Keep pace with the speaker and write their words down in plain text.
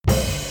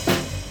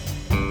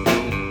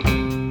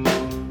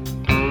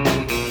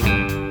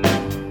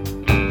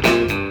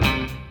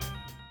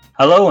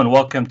Hello and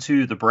welcome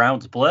to the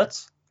Browns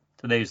Blitz.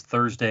 Today's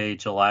Thursday,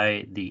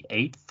 July the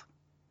 8th.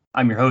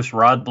 I'm your host,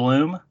 Rod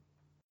Bloom.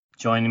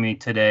 Joining me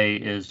today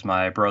is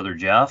my brother,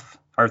 Jeff.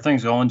 How are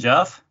things going,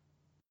 Jeff?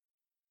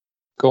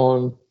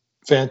 Going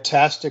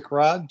fantastic,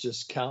 Rod.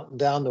 Just counting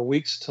down the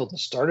weeks till the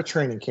start of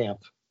training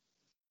camp.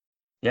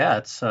 Yeah,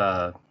 it's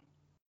not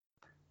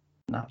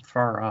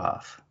far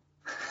off.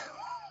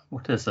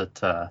 What is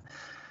it?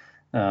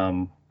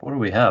 What do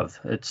we have?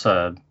 It's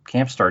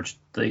camp starts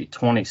the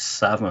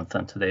 27th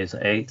and today's the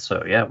 8th.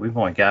 So yeah, we've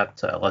only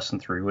got less than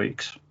 3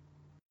 weeks.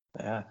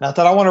 Yeah. Not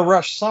that I want to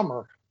rush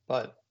summer,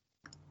 but.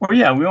 Well,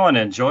 yeah, we want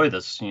to enjoy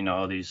this,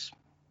 these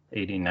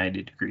 80,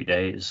 90 degree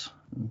days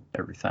and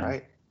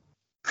everything.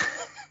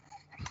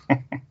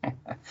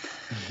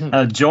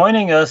 Right.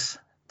 Joining us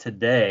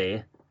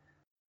today,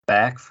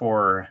 back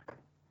for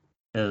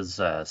his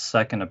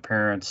second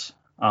appearance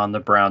on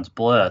the Browns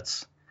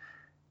Blitz,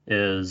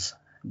 is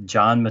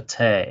John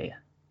Matye.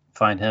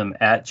 Find him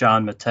at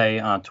John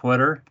Matye on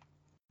Twitter.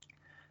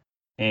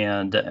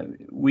 And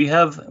we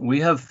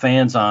have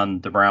fans on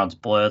the Browns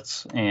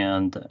Blitz,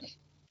 and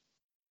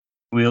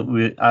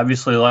we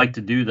obviously like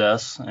to do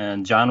this.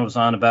 And John was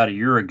on about a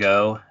year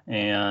ago,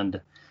 and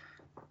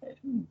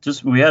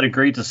we had a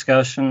great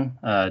discussion.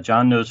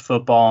 John knows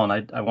football,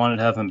 and I wanted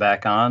to have him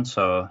back on.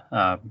 So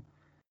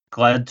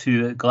glad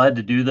to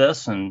do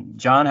this. And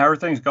John, how are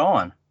things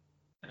going?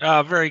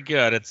 Very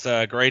good. It's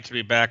great to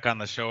be back on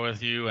the show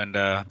with you and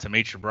to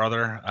meet your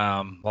brother.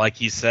 Like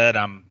he said,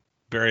 I'm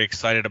very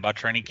excited about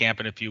training camp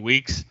in a few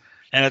weeks,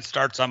 and it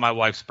starts on my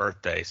wife's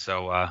birthday.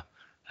 So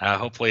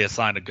hopefully a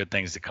sign of good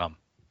things to come.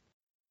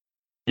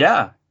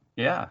 Yeah.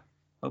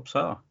 Hope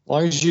so. As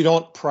long as you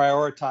don't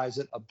prioritize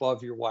it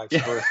above your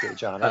wife's birthday,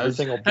 John,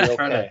 everything will be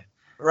okay.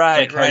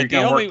 Right. You're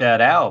gonna work that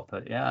out,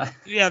 but yeah.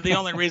 Yeah, the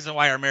only reason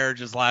why our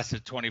marriage has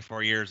lasted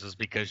 24 years is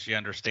because she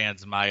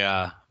understands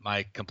my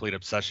my complete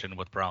obsession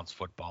with Browns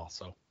football.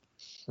 So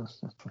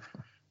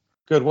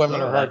good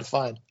women are hard to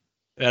find.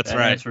 That's that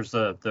right. Answers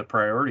the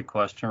priority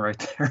question right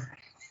there.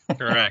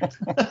 Correct.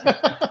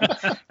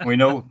 we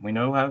know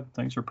how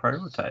things are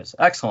prioritized.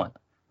 Excellent.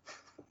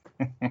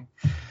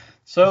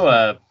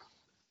 So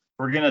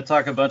we're going to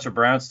talk a bunch of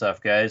Brown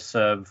stuff, guys.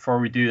 Before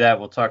we do that,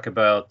 we'll talk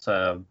about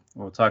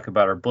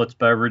our Blitz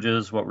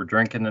beverages, what we're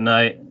drinking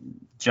tonight.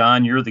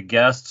 John, you're the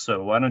guest,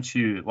 so why don't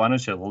you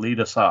lead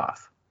us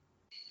off?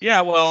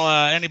 Yeah,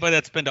 well, anybody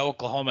that's been to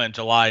Oklahoma in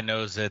July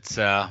knows it's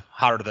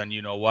hotter than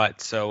you know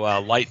what. So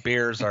light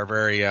beers are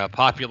very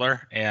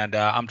popular, and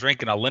I'm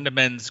drinking a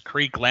Lindemans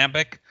Creek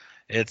Lambic.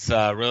 It's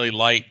really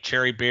light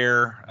cherry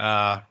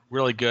beer,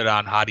 really good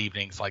on hot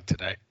evenings like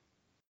today.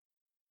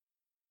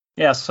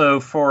 Yeah, so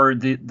for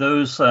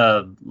those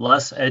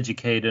less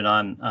educated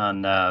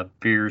on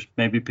beers,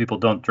 maybe people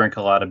don't drink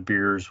a lot of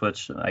beers,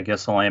 which I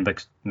guess a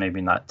Lambic's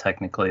maybe not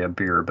technically a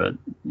beer, but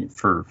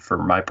for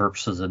my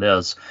purposes it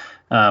is.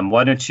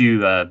 Why don't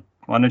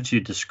you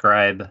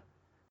describe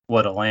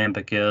what a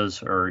Lambic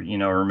is,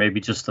 or maybe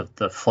just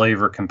the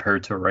flavor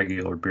compared to a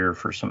regular beer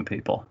for some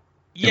people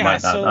who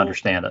might not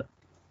understand it.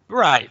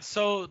 Right.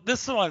 So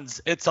this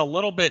it's a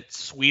little bit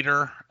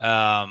sweeter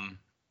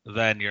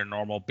than your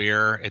normal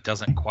beer. It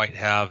doesn't quite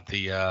have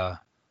the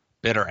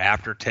bitter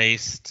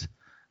aftertaste.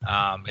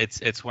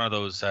 It's one of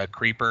those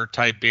creeper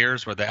type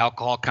beers where the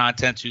alcohol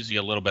content's usually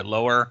a little bit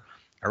lower,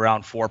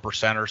 around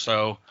 4% or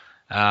so.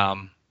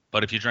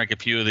 But if you drink a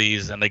few of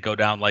these and they go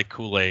down like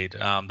Kool-Aid,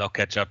 they'll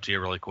catch up to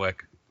you really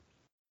quick.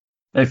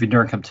 If you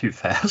drink them too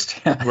fast,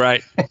 yeah.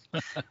 Right.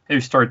 You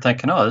start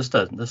thinking, oh,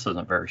 this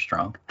isn't very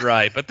strong.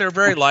 Right, but they're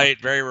very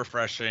light, very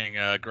refreshing,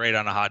 great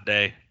on a hot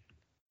day.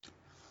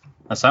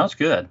 That sounds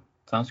good.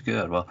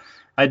 Well,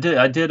 I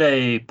did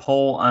a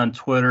poll on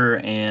Twitter,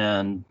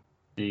 and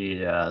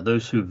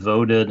those who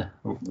voted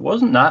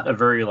wasn't not a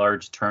very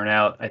large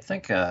turnout. I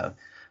think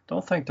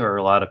don't think there are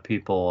a lot of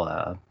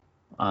people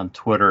on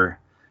Twitter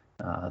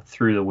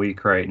through the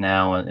week right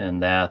now,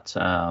 and that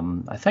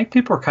I think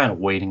people are kind of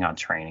waiting on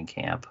training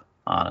camp.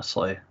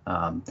 Honestly,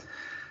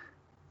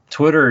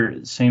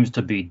 Twitter seems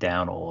to be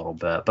down a little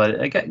bit,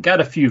 but I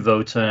got a few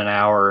votes in an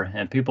hour,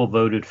 and people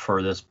voted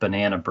for this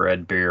banana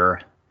bread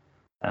beer.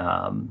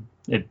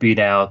 It beat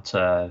out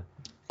a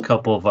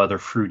couple of other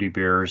fruity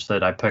beers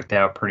that I picked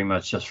out pretty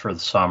much just for the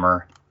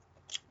summer.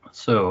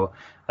 So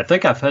I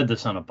think I've had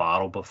this in a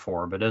bottle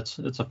before, but it's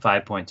a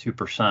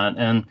 5.2%.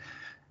 And,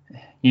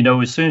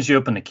 as soon as you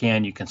open the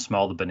can, you can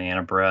smell the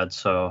banana bread.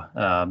 So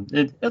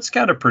it's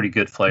got a pretty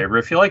good flavor.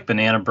 If you like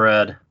banana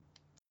bread,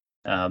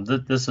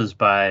 this is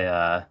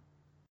by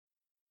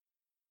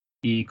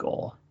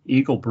Eagle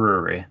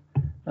Brewery.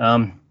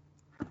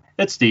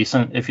 It's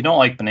decent. If you don't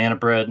like banana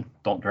bread,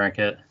 don't drink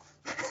it.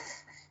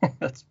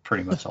 That's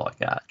pretty much all I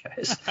got,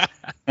 guys.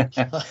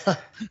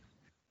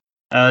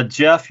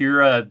 Jeff,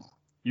 you're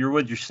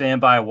with your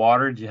standby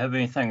water. Did you have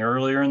anything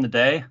earlier in the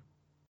day?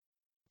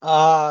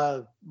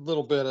 A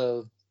little bit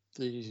of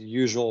the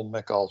usual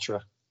Mick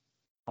Ultra.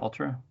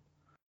 Ultra?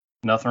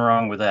 Nothing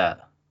wrong with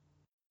that.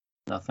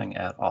 Nothing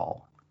at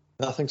all.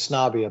 Nothing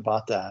snobby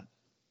about that.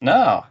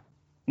 No,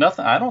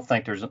 nothing. I don't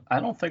think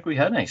we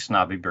had any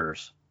snobby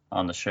beers.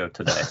 on the show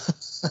today.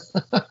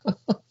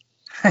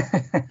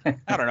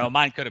 I don't know.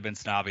 Mine could have been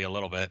snobby a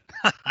little bit.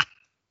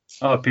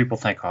 Oh, people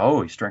think,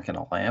 oh, he's drinking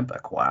a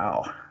lambic.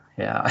 Wow.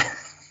 Yeah.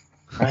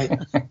 Right.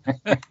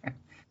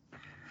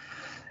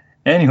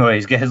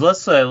 Anyways, guys,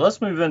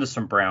 let's move into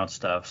some Brown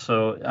stuff.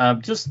 So,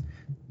 just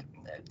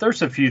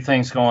there's a few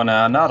things going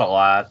on, not a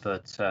lot,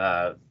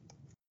 but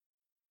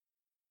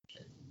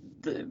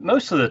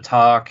most of the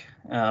talk,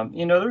 there's a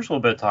little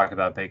bit of talk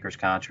about Baker's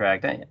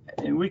contract.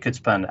 We could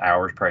spend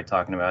hours probably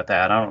talking about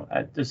that.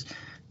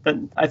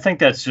 I think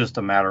that's just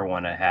a matter of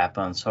when it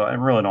happens. So I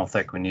really don't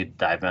think we need to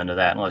dive into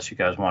that unless you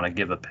guys want to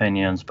give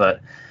opinions.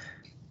 But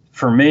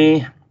for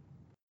me,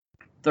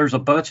 there's a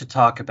bunch of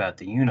talk about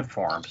the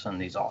uniforms and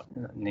these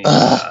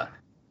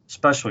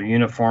special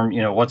uniform,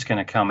 what's going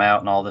to come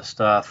out and all this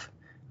stuff.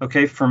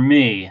 Okay, for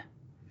me,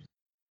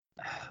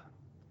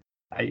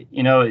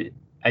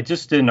 I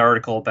just did an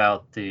article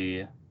about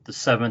the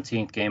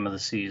 17th game of the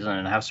season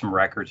and have some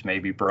records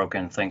maybe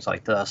broken, things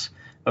like this.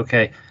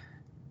 Okay,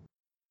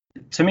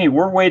 to me,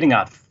 we're waiting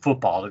on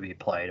football to be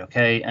played.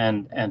 Okay,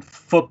 and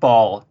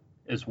football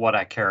is what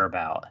I care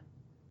about.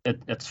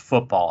 It's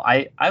football.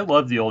 I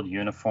love the old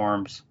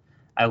uniforms.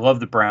 I love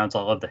the Browns.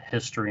 I love the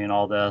history and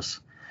all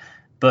this.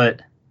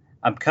 But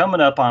I'm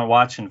coming up on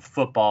watching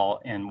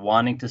football and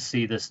wanting to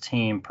see this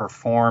team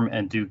perform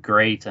and do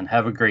great and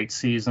have a great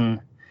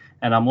season.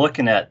 And I'm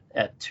looking at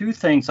two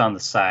things on the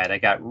side. I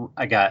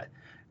got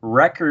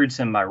records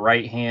in my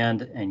right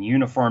hand and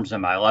uniforms in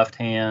my left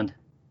hand.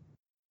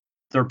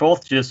 They're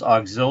both just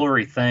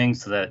auxiliary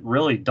things that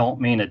really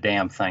don't mean a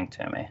damn thing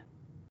to me.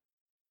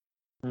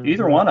 Mm-hmm.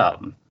 Either one of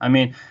them. I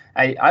mean,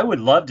 I would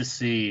love to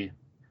see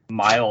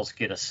Miles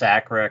get a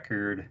sack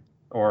record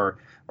or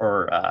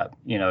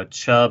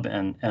Chubb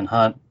and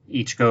Hunt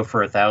each go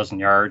for 1,000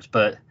 yards.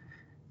 But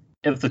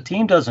if the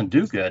team doesn't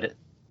do good,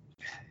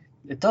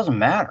 it doesn't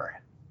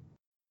matter.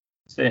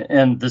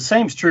 And the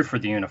same is true for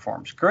the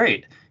uniforms.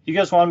 Great. You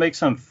guys want to make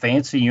some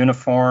fancy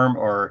uniform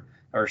or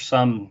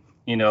some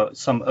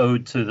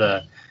ode to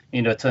the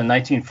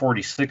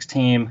 1946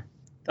 team.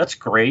 That's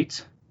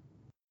great.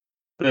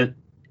 But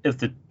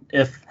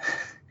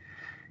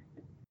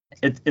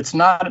it's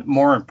not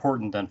more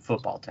important than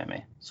football to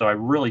me. So I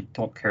really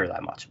don't care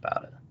that much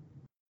about it.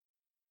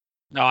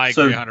 No, I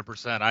agree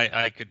 100%.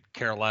 I could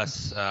care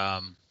less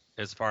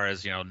as far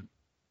as,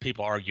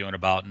 people arguing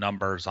about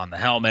numbers on the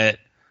helmet.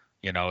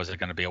 Is it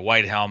going to be a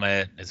white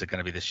helmet? Is it going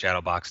to be the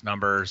shadow box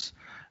numbers?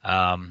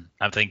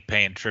 I think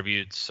paying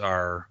tributes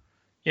are,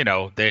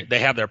 they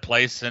have their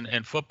place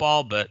in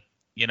football, but,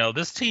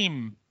 this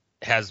team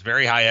has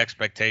very high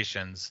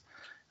expectations.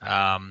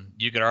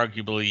 You could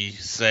arguably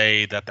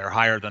say that they're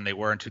higher than they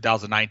were in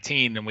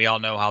 2019, and we all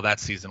know how that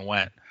season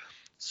went.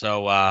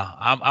 So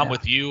I'm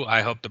with you.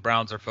 I hope the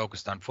Browns are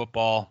focused on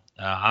football.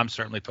 I'm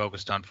certainly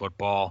focused on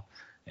football,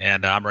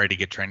 and I'm ready to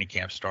get training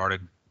camp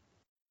started.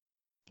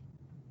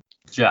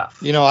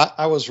 Jeff.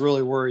 I was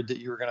really worried that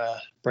you were going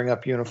to bring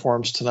up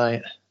uniforms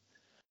tonight.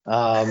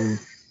 I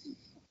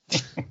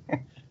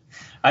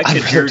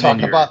could hear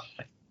talk about.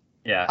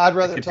 Yeah, I'd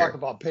rather talk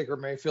about Baker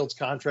Mayfield's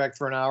contract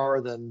for an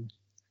hour than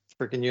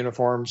freaking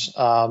uniforms.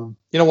 You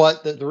know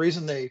what? The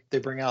reason they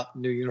bring out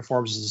new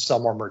uniforms is to sell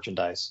more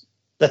merchandise.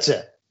 That's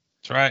it.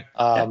 That's right.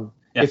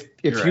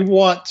 If you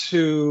want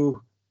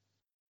to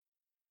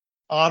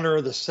honor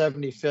the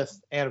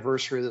 75th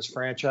anniversary of this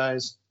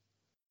franchise,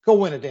 go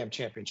win a damn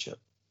championship.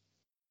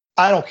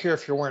 I don't care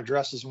if you're wearing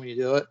dresses when you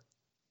do it.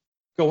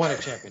 Go win a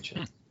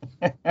championship.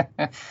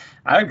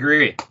 I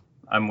agree.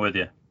 I'm with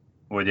you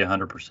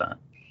 100%.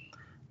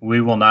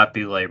 We will not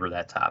belabor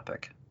that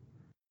topic.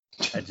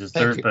 There's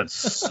been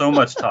so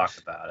much talk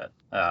about it.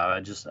 I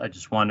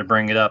just wanted to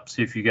bring it up,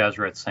 see if you guys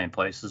are at the same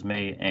place as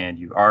me, and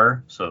you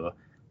are. So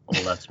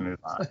let's move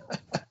on.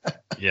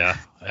 Yeah,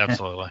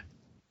 absolutely.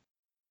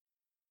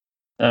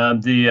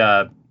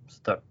 The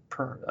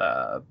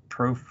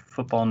Pro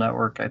Football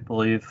Network, I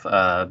believe,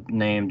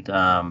 named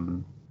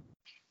Odell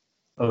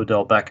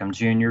Beckham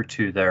Jr.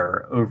 to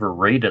their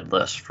overrated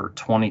list for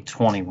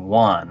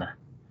 2021.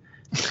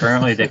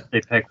 Currently,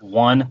 they pick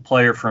one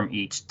player from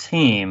each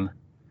team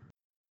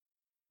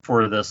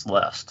for this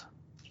list.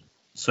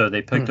 So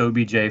they picked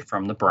OBJ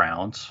from the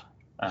Browns.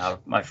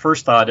 My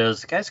first thought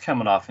is the guy's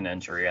coming off an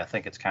injury. I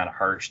think it's kind of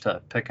harsh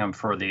to pick him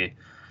for the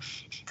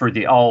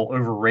all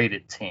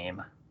overrated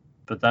team.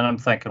 But then I'm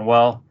thinking,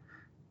 well,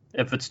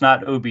 if it's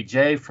not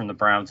OBJ from the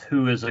Browns,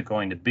 who is it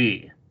going to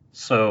be?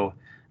 So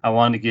I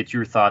wanted to get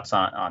your thoughts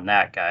on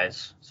that,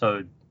 guys.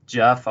 So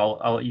Jeff, I'll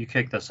let you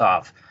kick this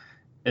off.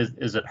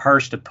 Is it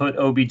harsh to put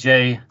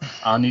OBJ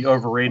on the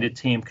overrated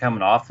team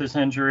coming off this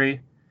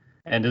injury?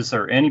 And is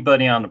there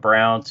anybody on the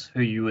Browns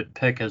who you would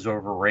pick as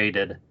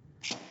overrated,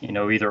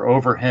 either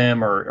over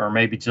him or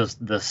maybe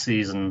just this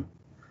season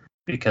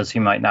because he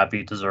might not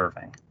be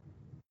deserving?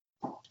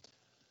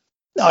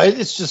 No,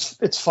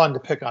 it's fun to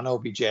pick on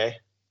OBJ.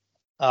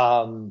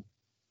 And,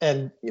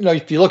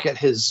 if you look at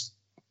his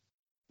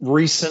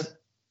recent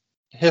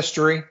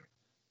history,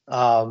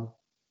 the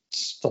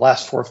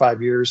last 4 or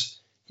 5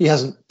 years, he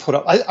hasn't put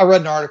up. I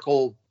read an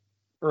article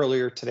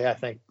earlier today, I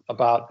think,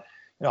 about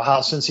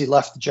how since he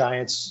left the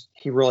Giants,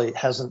 he really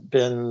hasn't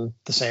been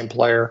the same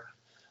player,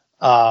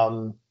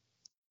 or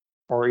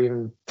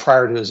even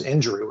prior to his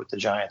injury with the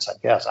Giants, I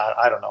guess.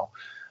 I don't know.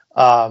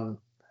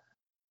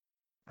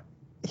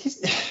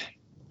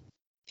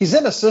 He's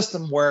in a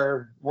system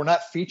where we're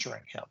not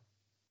featuring him.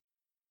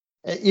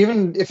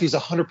 Even if he's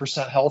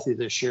 100% healthy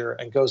this year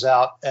and goes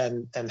out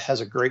and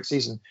has a great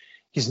season,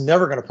 he's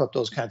never going to put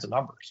those kinds of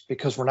numbers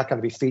because we're not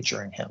going to be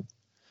featuring him.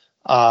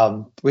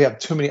 We have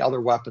too many other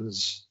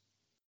weapons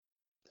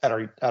at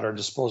our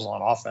disposal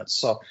on offense.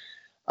 So,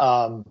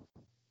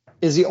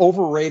 is he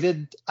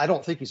overrated? I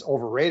don't think he's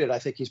overrated. I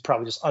think he's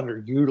probably just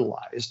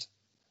underutilized.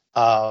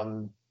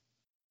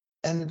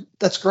 And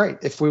that's great.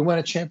 If we win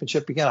a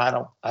championship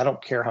again, I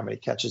don't care how many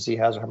catches he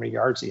has or how many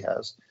yards he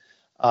has.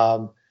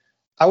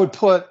 I would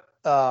put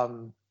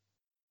Jadeveon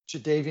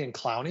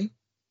Clowney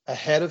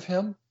ahead of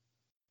him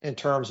in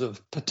terms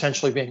of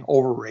potentially being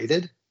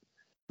overrated.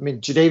 I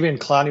mean, Jadeveon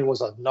Clowney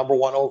was a number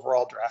 1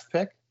 overall draft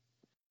pick.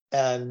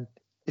 And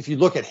if you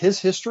look at his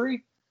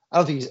history, I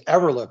don't think he's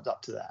ever lived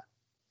up to that.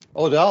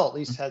 Odell at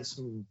least had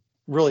some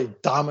really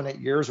dominant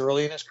years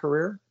early in his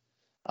career.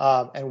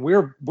 And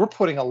we're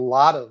putting a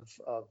lot of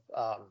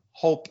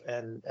hope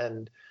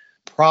and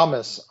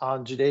promise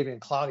on Jadeveon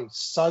Clowney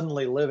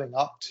suddenly living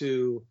up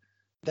to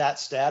that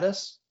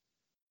status.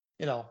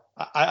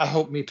 I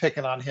hope me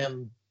picking on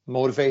him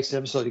motivates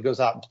him so that he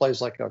goes out and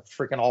plays like a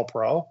freaking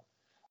all-pro.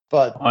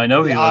 But I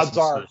know the odds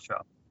are, to the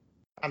show.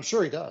 I'm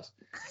sure he does.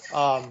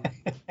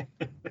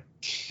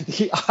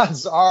 The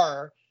odds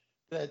are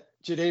that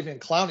Jadeveon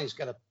Clowney is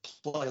going to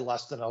play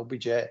less than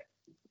OBJ.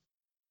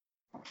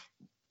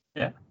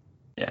 Yeah.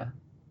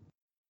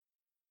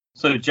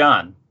 So,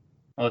 John,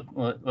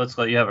 let's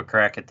let you have a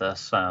crack at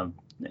this.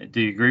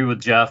 Do you agree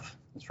with Jeff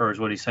as far as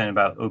what he's saying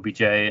about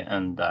OBJ,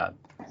 and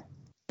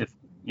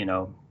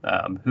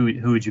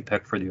who would you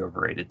pick for the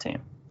overrated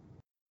team?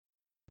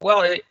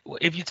 Well,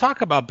 if you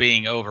talk about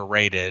being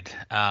overrated,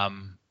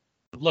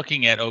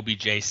 looking at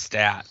OBJ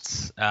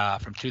stats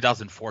from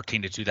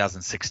 2014 to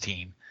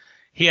 2016,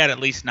 he had at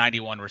least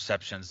 91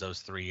 receptions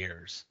those 3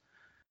 years.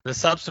 The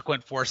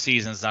subsequent 4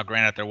 seasons, now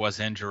granted there was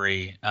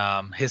injury,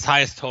 his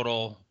highest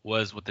total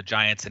was with the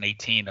Giants in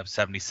 18 of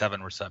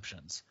 77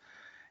 receptions.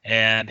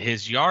 And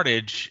his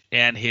yardage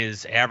and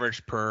his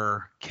average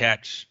per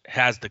catch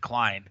has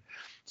declined.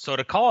 So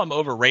to call him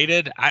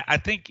overrated, I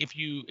think if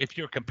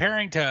you're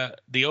comparing to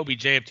the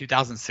OBJ of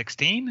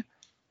 2016,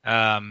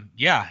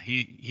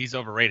 he's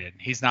overrated.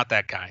 He's not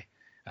that guy.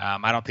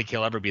 I don't think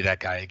he'll ever be that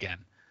guy again.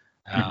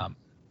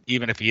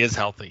 Even if he is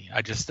healthy,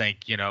 I just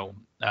think,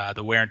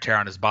 the wear and tear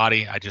on his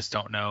body, I just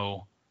don't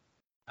know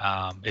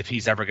if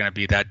he's ever going to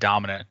be that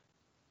dominant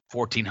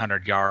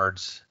 1,400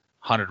 yards,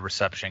 100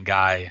 reception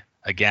guy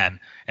again.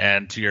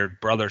 And to your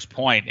brother's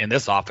point, in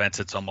this offense,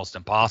 it's almost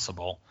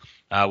impossible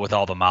with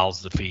all the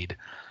mouths to feed.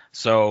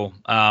 So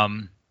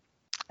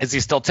is he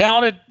still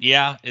talented?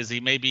 Yeah. Is he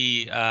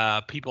maybe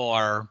people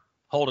are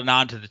holding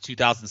on to the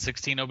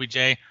 2016 OBJ?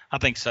 I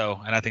think so.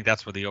 And I think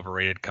that's where the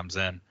overrated comes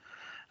in.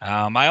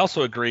 I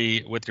also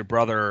agree with your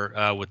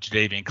brother with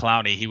Jadeveon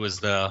Clowney. He was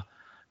the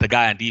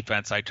guy on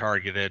defense I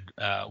targeted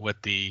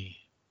with the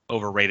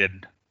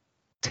overrated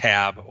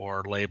tab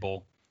or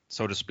label,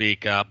 so to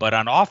speak. But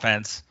on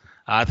offense,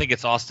 I think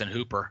it's Austin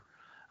Hooper.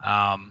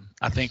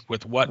 I think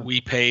with what we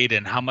paid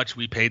and how much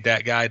we paid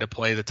that guy to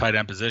play the tight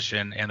end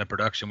position and the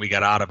production we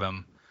got out of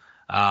him,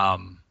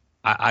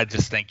 I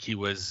just think he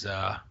was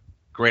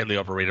greatly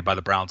overrated by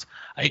the Browns.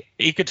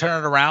 He could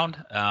turn it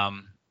around.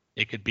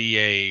 It could be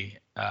a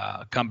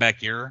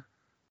comeback year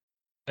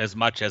as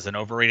much as an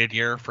overrated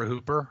year for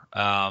Hooper.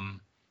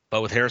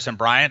 But with Harrison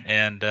Bryant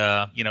and,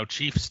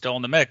 Chief still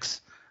in the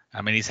mix,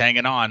 I mean, he's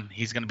hanging on.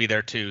 He's going to be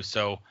there too.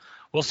 So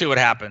we'll see what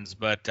happens.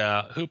 But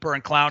Hooper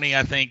and Clowney,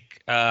 I think,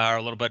 are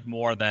a little bit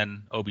more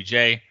than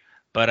OBJ.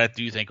 But I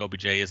do think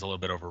OBJ is a little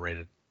bit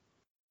overrated.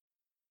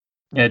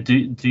 Yeah.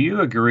 Do you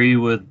agree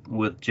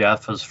with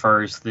Jeff as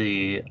far as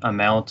the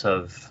amount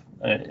of,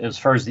 as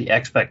far as the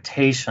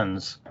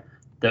expectations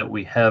that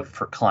we have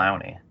for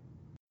Clowney?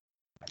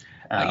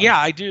 Yeah,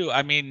 I do.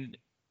 I mean,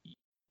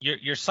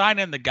 you're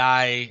signing the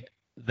guy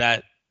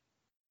that,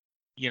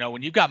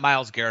 when you've got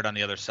Myles Garrett on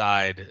the other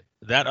side,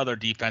 that other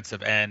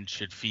defensive end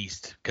should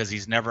feast because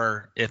he's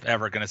never, if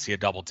ever, going to see a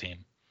double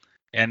team.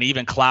 And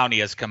even Clowney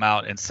has come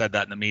out and said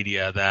that in the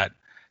media that,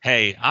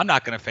 hey, I'm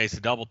not going to face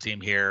a double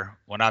team here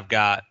when I've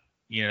got,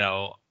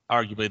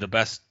 arguably the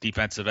best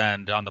defensive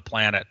end on the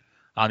planet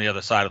on the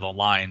other side of the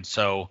line.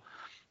 So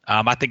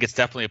I think it's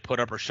definitely a put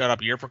up or shut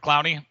up year for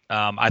Clowney.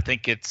 I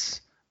think it's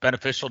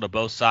beneficial to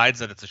both sides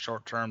that it's a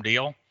short-term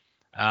deal,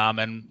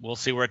 and we'll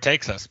see where it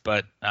takes us.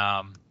 But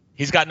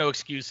he's got no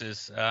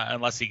excuses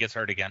unless he gets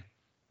hurt again.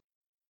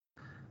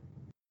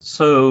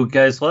 So,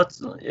 guys,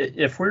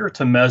 if we were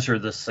to measure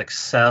the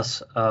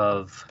success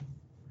of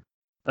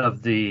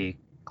the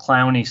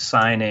Clowney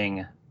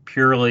signing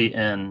purely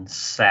in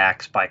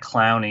sacks by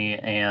Clowney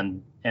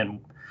and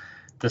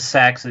the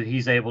sacks that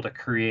he's able to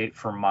create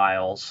for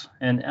Myles,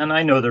 and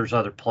I know there's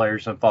other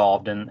players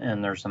involved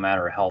and there's a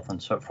matter of health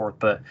and so forth,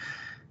 but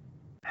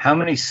how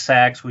many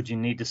sacks would you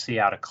need to see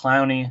out of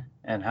Clowney,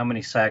 and how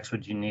many sacks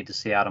would you need to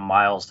see out of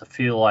Miles to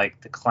feel like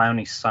the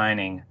Clowney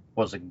signing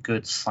was a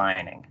good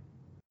signing?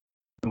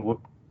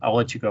 I'll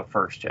let you go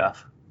first,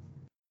 Jeff.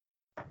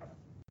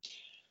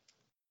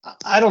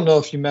 I don't know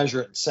if you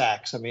measure it in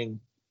sacks. I mean,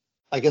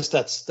 I guess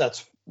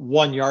that's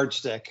one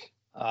yardstick.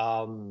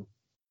 Wins.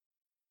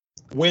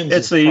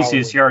 It's the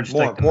easiest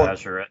yardstick to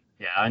measure it.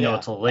 Yeah, I know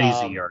it's a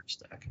lazy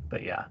yardstick,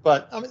 but yeah.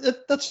 But I mean,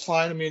 that's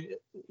fine. I mean,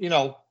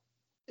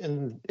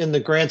 in the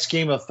grand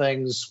scheme of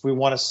things, we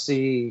want to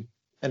see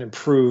an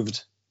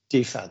improved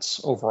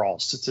defense overall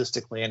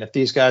statistically. And if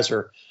these guys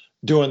are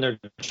doing their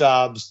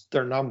jobs,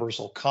 their numbers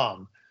will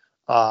come.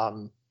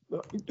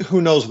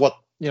 Who knows what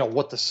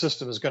the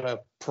system is going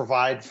to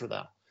provide for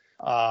them.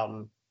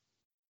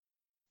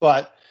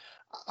 But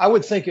I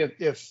would think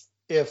if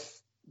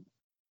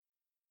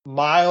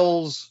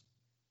Miles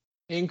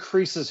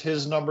increases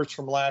his numbers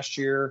from last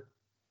year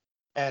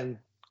and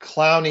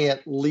Clowney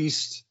at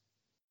least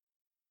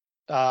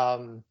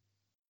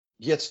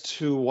gets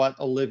to what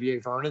Olivier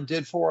Vernon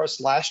did for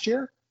us last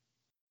year,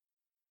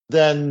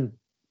 then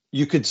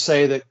you could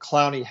say that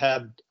Clowney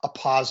had a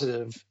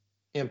positive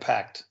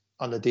impact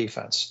on the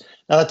defense.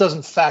 Now that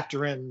doesn't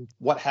factor in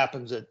what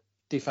happens at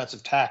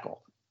defensive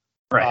tackle,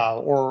 right?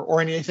 Or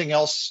anything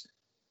else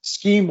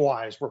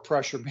scheme-wise where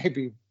pressure may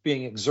be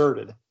being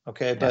exerted.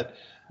 Okay, but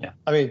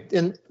I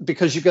mean,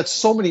 because you've got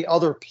so many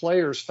other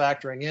players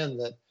factoring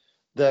in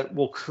that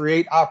will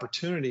create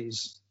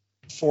opportunities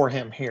for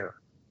him here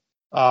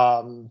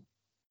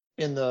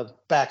in the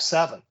back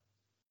 7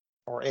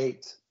 or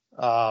 8.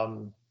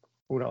 Who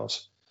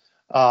knows?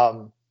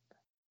 But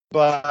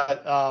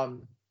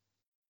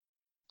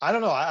I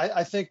don't know.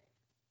 I think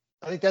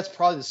that's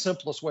probably the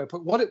simplest way.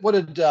 But what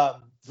did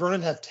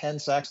Vernon have 10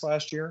 sacks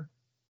last year?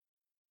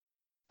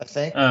 I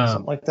think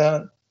something like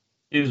that.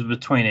 He was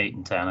between 8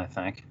 and 10, I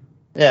think.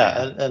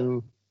 Yeah.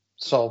 And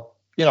so,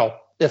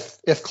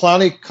 if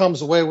Clowney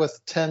comes away with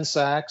 10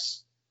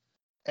 sacks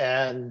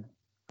and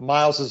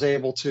Miles is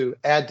able to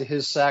add to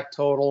his sack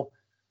total,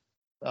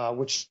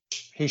 which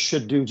he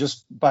should do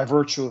just by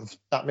virtue of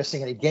not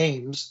missing any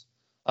games,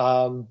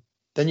 then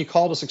you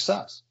call it a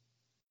success.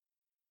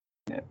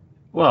 Yeah.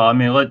 Well, I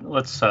mean,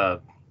 let's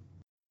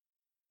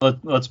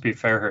be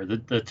fair here.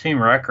 The team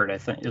record, I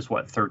think, is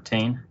what,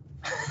 13,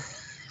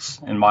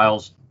 and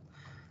Miles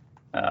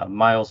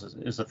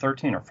is a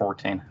 13 or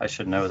 14. I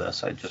should know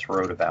this. I just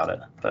wrote about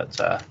it, but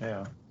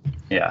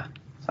yeah.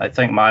 I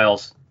think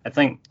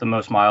the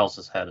most Miles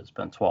has had has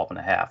been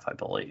 12.5, I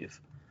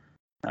believe,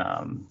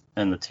 and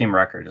the team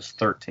record is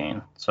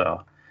 13.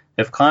 So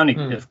if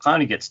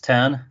Clowney gets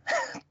 10.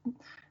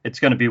 It's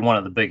going to be one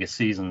of the biggest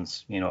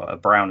seasons, a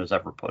Brown has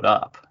ever put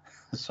up.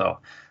 So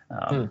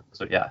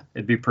yeah,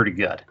 it'd be pretty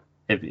good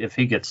if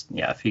he gets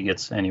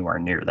anywhere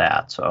near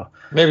that. So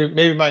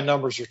maybe my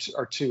numbers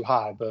are too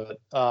high, but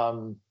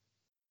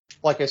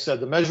like I said,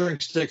 the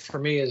measuring stick for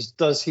me is,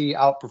 does he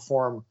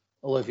outperform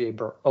Olivier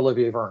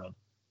Vernon?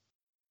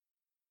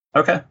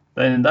 Okay,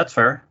 then that's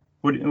fair.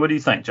 What do you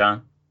think,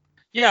 John?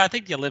 Yeah, I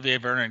think the Olivier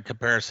Vernon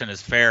comparison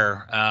is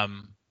fair.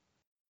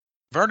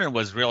 Vernon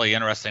was really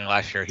interesting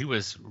last year. He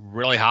was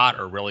really hot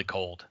or really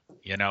cold.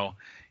 He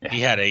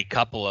had a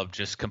couple of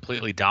just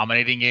completely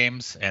dominating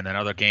games, and then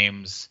other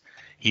games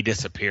he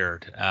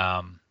disappeared.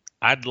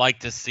 I'd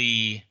like to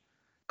see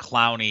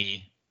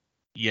Clowney,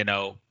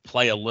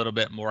 play a little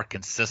bit more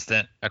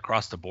consistent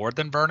across the board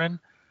than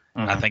Vernon.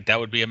 Mm-hmm. I think that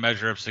would be a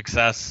measure of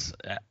success.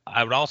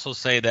 I would also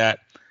say that,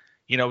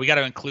 we got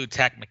to include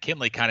Takk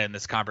McKinley kind of in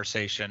this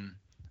conversation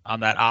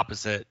on that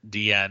opposite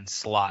DN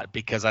slot,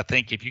 because I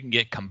think if you can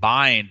get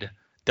combined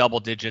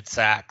double-digit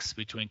sacks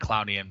between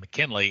Clowney and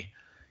McKinley,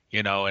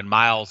 and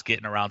Miles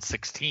getting around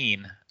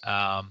 16,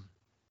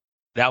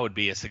 that would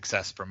be a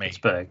success for me. It's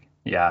big.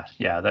 Yeah,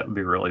 that would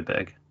be really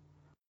big.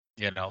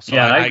 So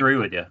I agree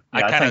with you.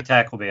 Yeah, I think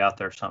Takk will be out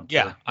there some.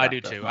 Yeah, I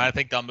do too. I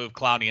think they'll move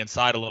Clowney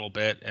inside a little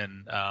bit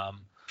and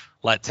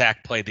let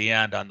Takk play the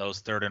end on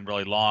those third and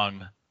really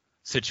long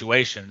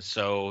situations.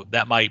 So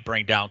that might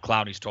bring down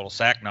Clowney's total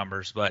sack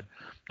numbers, but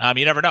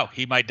you never know.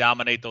 He might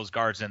dominate those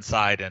guards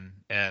inside and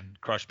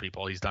crush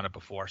people. He's done it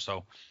before,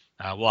 so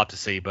we'll have to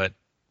see. But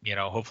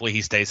hopefully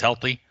he stays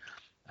healthy.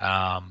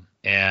 And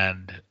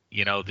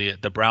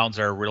the Browns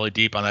are really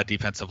deep on that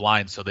defensive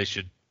line, so they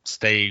should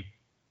stay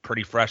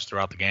pretty fresh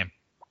throughout the game.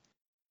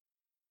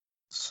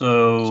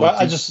 So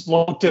I just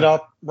looked it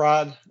up,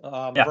 Rod.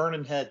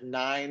 Vernon had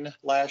 9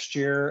 last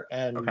year,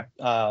 and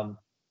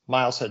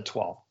Miles had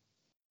 12.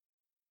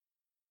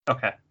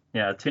 Okay.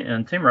 Yeah,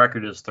 and team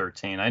record is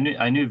 13.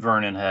 I knew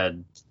Vernon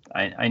had.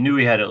 I knew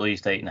he had at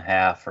least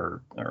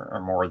 8.5 or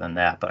more than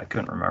that, but I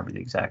couldn't remember the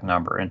exact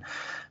number. And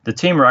the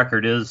team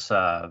record is,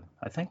 I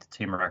think the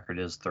team record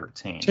is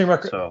 13. Team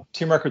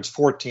record's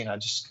 14. I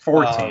just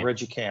 14.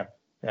 Reggie Camp.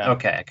 Yeah.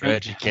 Okay.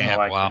 Reggie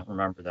Camp. I can't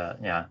remember that.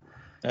 Yeah.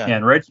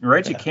 And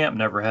Reggie Camp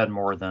never had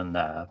more than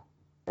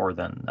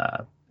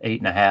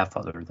 8.5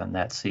 other than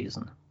that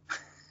season.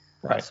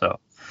 Right. So,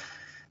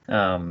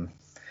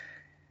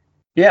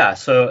 yeah.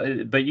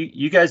 So, but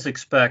you guys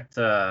expect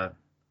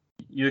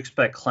you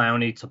expect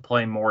Clowney to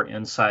play more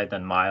inside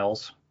than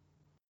Miles?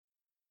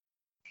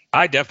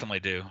 I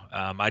definitely do.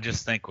 I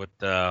just think with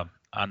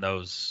on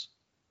those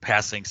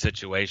passing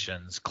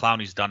situations,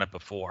 Clowney's done it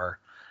before.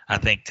 I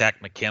think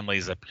Tech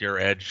McKinley's a pure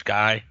edge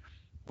guy,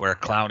 where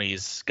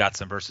Clowney's got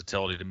some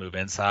versatility to move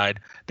inside.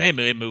 They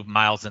may move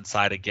Miles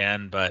inside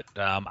again, but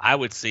I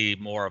would see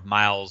more of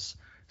Miles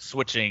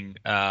switching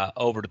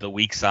over to the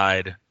weak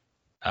side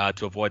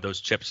to avoid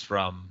those chips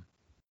from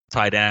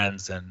tight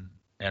ends and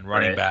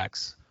running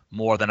backs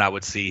more than I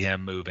would see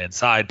him move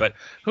inside. But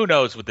who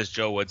knows with this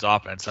Joe Woods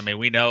offense? I mean,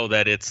 we know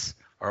that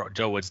or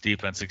Joe Woods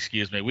defense,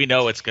 excuse me. We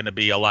know it's going to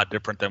be a lot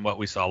different than what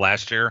we saw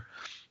last year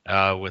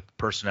with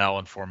personnel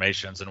and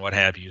formations and what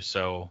have you.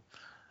 So,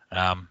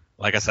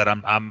 like I said,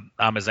 I'm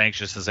as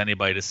anxious as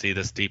anybody to see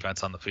this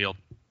defense on the field.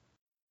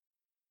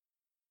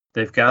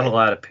 They've got a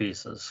lot of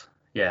pieces.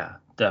 Yeah,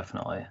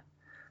 definitely.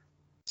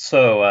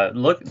 So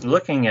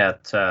looking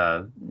at,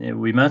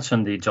 we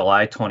mentioned the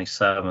July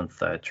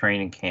 27th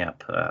training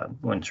camp,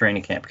 when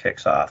training camp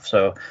kicks off.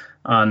 So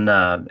on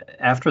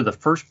after the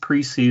first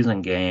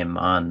preseason game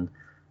on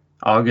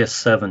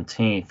August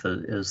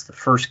 17th is the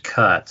first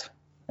cut.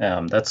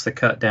 That's the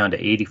cut down to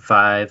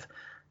 85.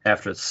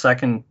 After the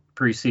second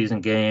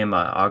preseason game,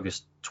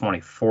 August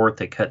 24th,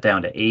 they cut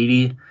down to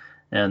 80.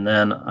 And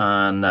then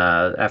on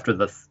after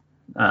the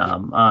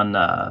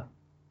August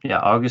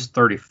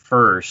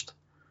 31st,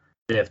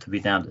 they have to be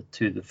down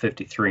to the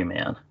 53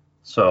 man.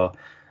 So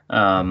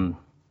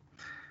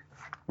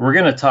we're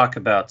going to talk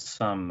about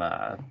some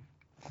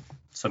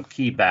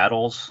key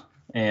battles.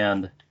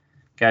 And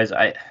guys,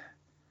 I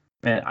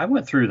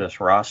went through this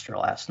roster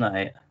last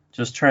night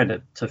just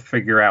trying to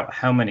figure out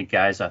how many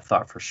guys I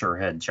thought for sure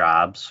had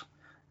jobs.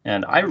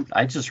 And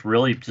I just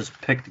really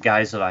just picked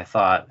guys that I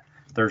thought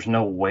there's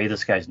no way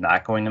this guy's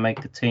not going to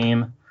make the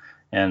team.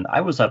 And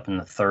I was up in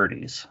the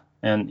 30s.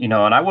 And,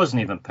 and I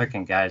wasn't even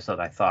picking guys that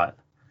I thought,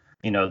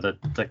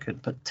 that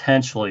could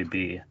potentially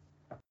be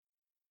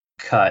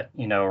cut,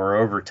 or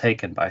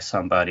overtaken by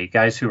somebody,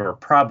 guys who are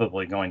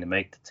probably going to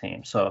make the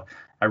team. So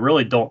I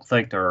really don't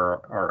think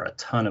there are a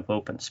ton of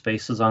open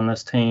spaces on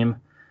this team.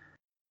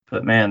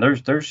 But man,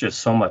 there's just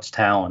so much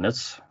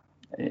talent.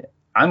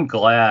 I'm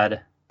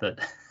glad that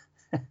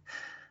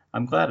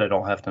I'm glad I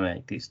don't have to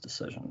make these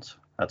decisions.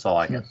 That's all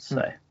I got to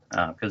say,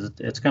 because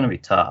it's going to be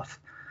tough.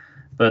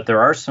 But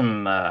there are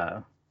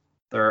some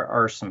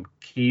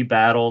key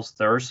battles.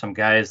 There are some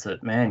guys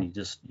that, man,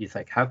 you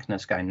think, how can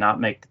this guy not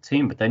make the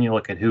team? But then you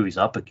look at who he's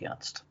up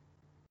against.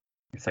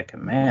 You're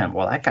thinking, man,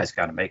 well, that guy's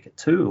got to make it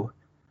too.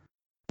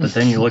 But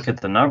then you look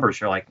at the numbers,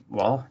 you're like,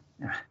 well,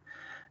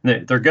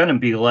 they're going to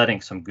be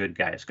letting some good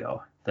guys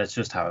go. That's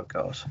just how it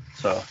goes.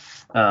 So,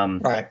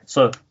 right.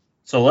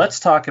 So let's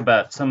talk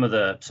about some of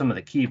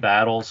the key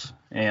battles.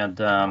 And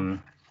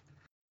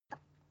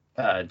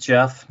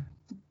Jeff,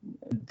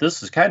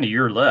 this is kind of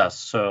your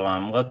list. So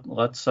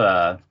let's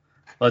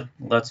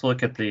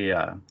look at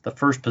the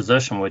first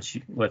position, which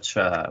was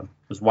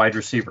wide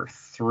receiver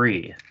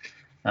 3.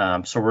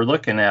 So we're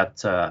looking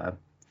at at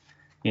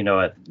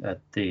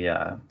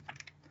the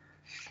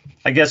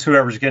I guess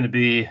whoever's going to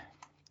be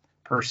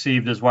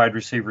perceived as wide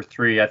receiver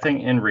 3. I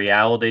think in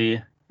reality,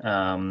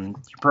 you're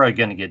probably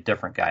going to get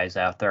different guys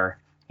out there.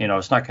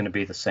 It's not going to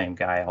be the same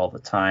guy all the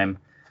time,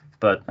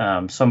 but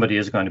somebody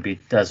is going to be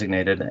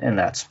designated in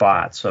that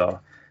spot. So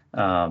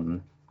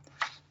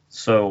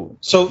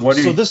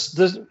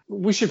this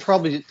we should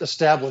probably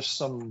establish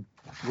some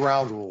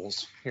ground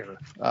rules here.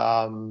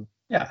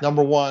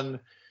 Number one,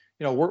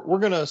 we're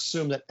going to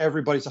assume that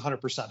everybody's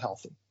 100%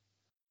 healthy.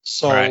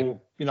 So, right.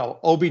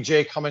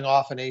 OBJ coming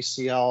off an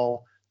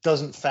ACL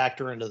doesn't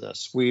factor into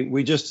this.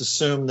 We just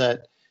assume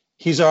that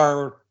he's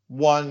our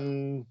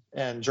 1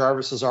 and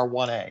Jarvis is our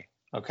 1A.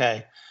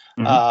 Okay.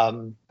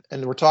 Mm-hmm.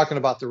 And we're talking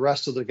about the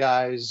rest of the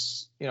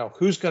guys,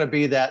 who's going to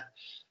be that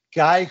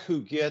guy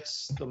who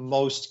gets the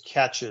most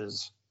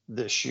catches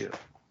this year.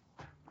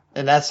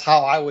 And that's how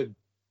I would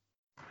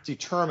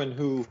determine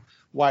who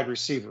wide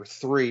receiver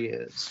 3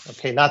 is.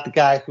 Okay. Not the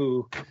guy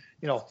who,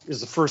 is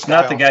the first guy.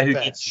 Not the guy who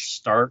gets to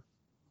start.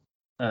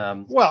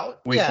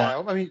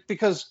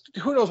 Because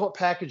who knows what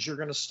package you're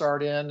going to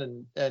start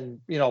in and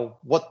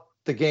what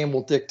the game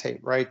will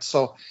dictate, right?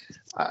 So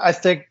I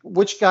think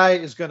which guy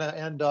is going to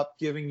end up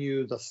giving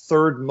you the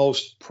third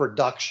most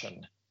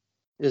production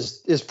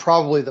is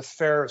probably the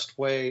fairest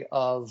way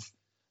of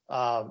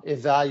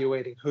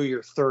evaluating who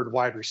your third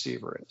wide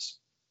receiver is.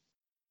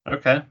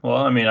 Okay. Well,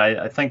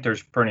 I think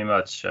there's pretty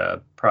much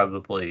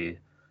probably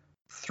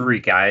 3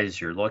 guys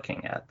you're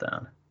looking at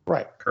then.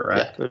 Right.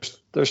 Correct. Yeah,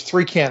 there's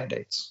 3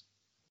 candidates.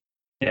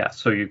 Yeah,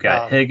 so you've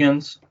got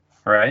Higgins,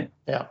 right?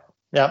 Yeah.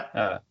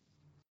 Yeah.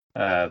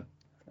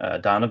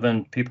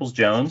 Donovan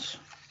Peoples-Jones,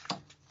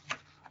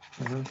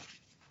 mm-hmm.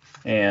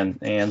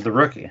 and the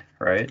rookie,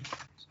 right?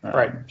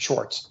 Right,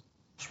 Schwartz,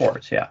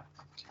 yeah.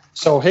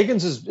 So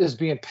Higgins is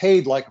being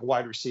paid like a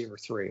wide receiver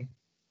 3.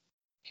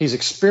 He's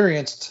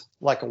experienced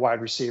like a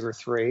wide receiver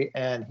 3,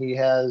 and he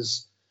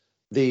has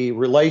the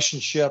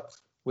relationship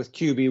with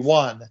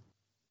QB1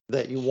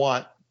 that you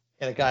want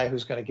in a guy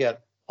who's going to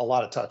get a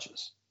lot of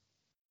touches.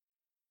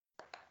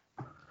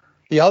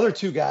 The other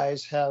two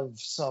guys have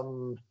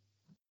some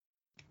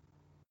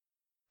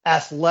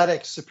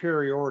athletic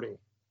superiority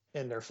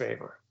in their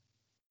favor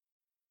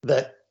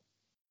that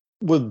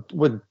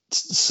would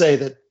say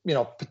that,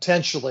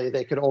 potentially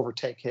they could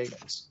overtake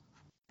Higgins.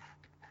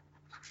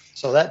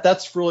 So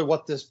that's really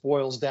what this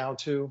boils down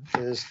to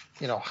is,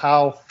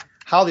 how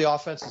the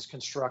offense is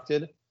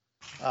constructed.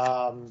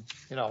 Rashard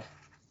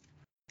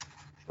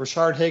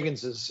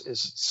Higgins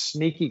is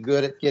sneaky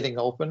good at getting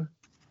open,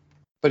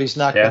 but he's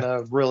not going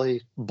to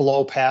really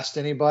blow past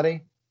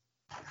anybody.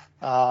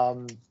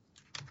 I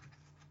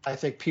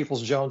think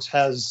Peoples-Jones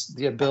has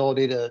the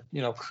ability to,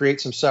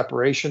 create some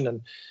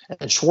separation,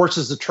 and Schwartz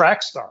is the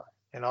track star.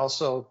 And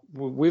also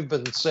we've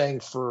been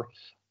saying for,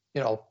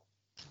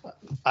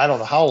 I don't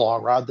know how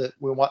long, Rod, that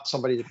we want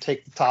somebody to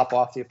take the top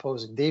off the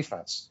opposing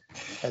defense.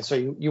 And so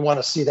you want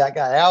to see that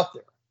guy out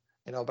there,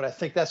 but I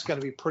think that's going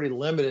to be pretty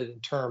limited in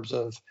terms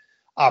of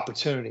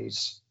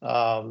opportunities,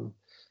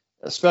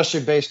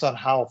 especially based on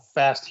how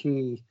fast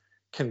he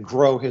can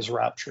grow his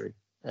route tree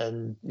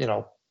and,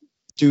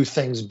 do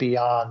things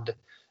beyond,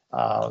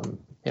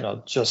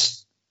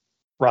 just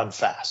run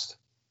fast.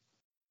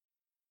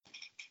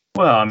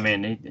 Well, I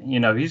mean,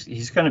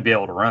 he's going to be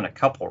able to run a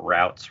couple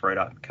routes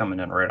coming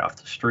in right off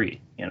the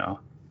street. I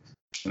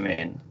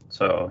mean,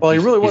 so. Well, he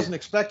really wasn't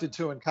expected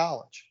to in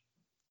college.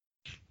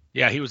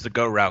 Yeah, he was the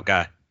go route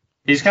guy.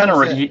 He's kind of.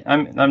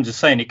 I'm just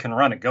saying he can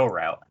run a go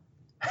route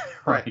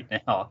right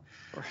now.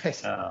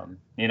 Right.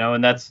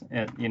 And that's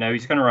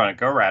he's going to run a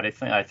go route.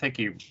 I think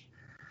he.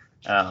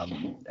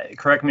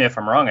 Correct me if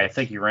I'm wrong. I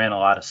think he ran a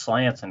lot of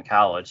slants in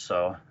college.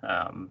 So,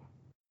 I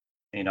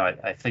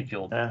think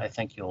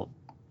you'll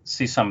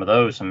see some of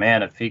those. And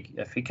man, if he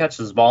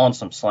catches the ball in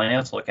some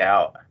slants, look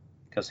out,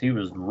 because he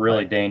was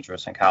really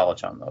dangerous in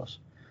college on those.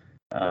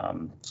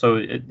 So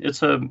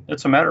it's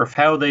a matter of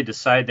how they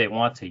decide they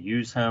want to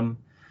use him.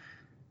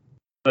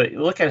 But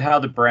look at how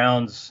the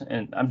Browns,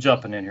 and I'm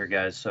jumping in here,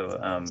 guys,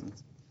 so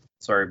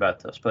sorry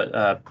about this,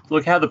 but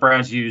look how the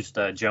Browns used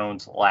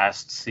Jones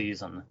last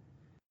season.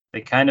 They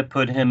kind of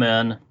put him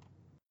in,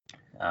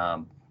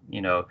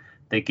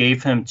 they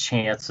gave him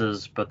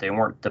chances, but they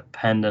weren't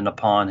dependent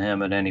upon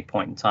him at any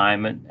point in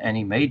time, and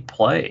he made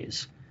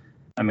plays.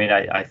 I mean,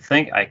 I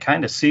think I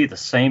kind of see the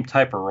same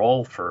type of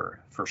role for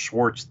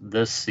Schwartz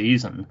this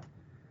season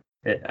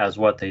as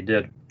what they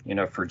did,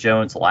 for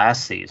Jones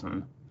last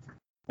season,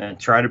 and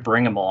try to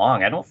bring him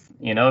along. I don't,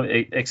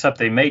 except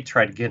they may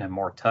try to get him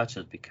more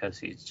touches because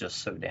he's just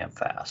so damn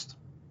fast.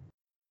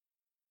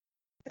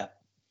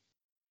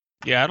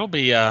 Yeah, it'll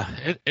be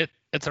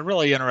it's a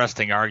really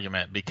interesting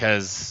argument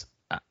because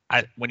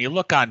when you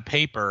look on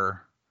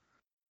paper,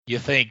 you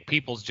think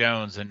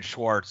Peoples-Jones and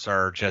Schwartz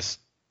are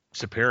just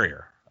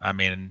superior. I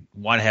mean,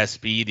 one has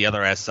speed, the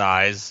other has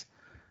size,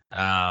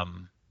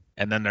 and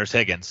then there's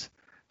Higgins.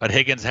 But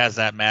Higgins has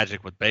that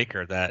magic with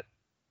Baker that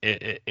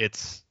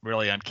it's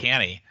really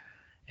uncanny.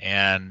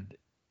 And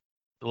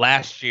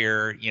last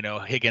year,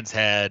 Higgins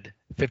had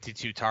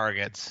 52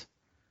 targets,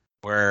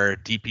 where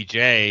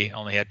DPJ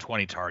only had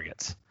 20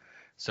 targets.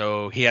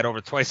 So he had over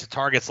twice the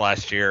targets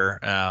last year,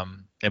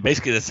 and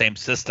basically the same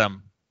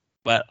system.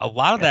 But a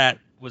lot of that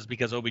was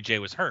because OBJ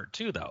was hurt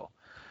too, though.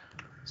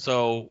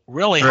 So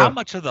really, how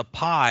much of the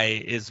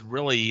pie is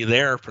really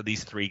there for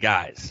these three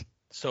guys?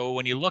 So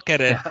when you look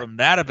at it from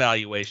that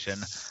evaluation,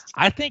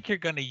 I think you're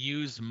going to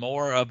use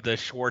more of the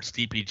Schwartz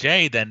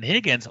DPJ than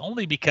Higgins,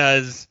 only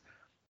because,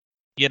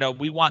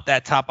 we want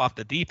that top off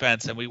the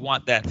defense, and we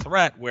want that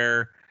threat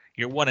where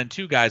your 1 and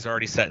 2 guys are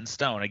already set in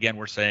stone. Again,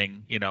 we're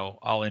saying,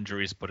 all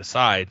injuries put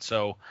aside.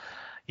 So,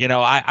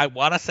 I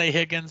want to say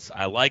Higgins.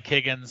 I like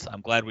Higgins.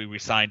 I'm glad we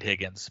re-signed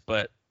Higgins.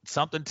 But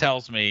something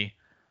tells me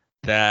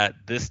that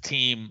this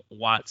team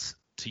wants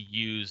to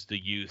use the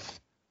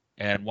youth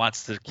and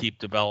wants to keep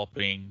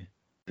developing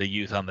the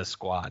youth on this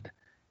squad.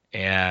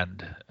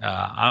 And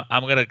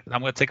I'm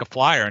gonna take a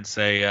flyer and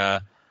say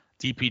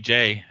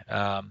DPJ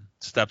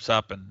steps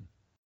up and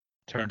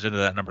turns into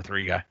that number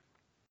 3 guy.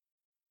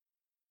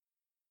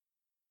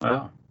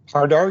 Well,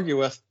 hard to argue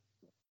with.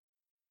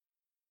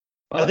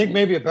 Well, I think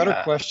maybe a better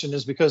question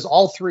is, because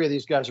all 3 of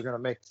these guys are going to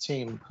make the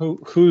team.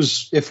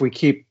 Who's, if we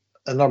keep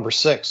a number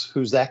 6,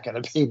 who's that going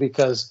to be?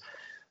 Because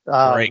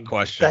great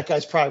question. That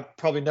guy's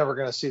probably never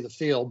going to see the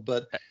field.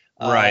 But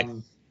right,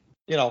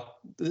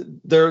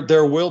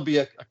 there will be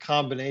a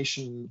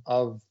combination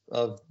of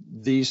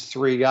these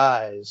 3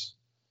 guys,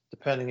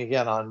 depending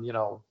again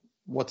on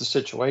what the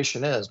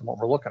situation is and what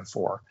we're looking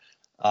for.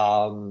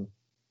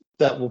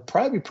 That will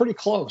probably be pretty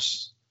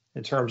close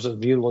in terms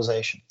of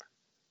utilization.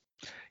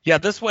 Yeah,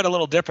 this went a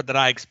little different than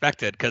I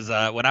expected, because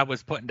when I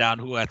was putting down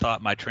who I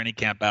thought my training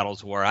camp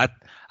battles were,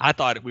 I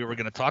thought we were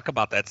going to talk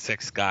about that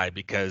 6th guy,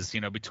 because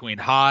between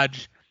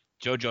Hodge,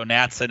 JoJo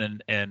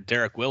Natson, and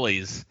Derek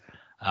Willis,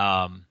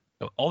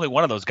 only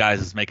one of those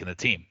guys is making the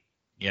team.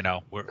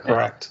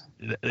 Correct.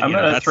 I'm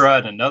going to throw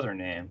out another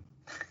name.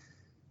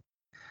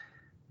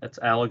 That's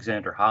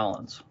Alexander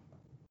Hollins.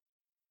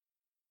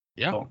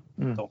 Yeah,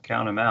 don't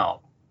count him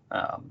out.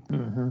 I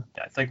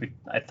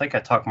think I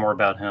talk more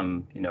about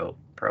him,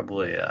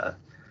 probably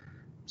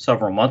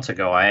several months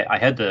ago. I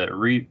had to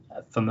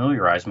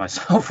re-familiarize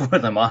myself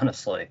with him,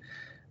 honestly.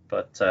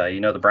 But,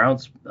 the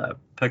Browns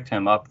picked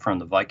him up from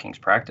the Vikings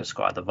practice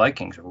squad. The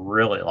Vikings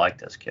really like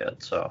this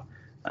kid. So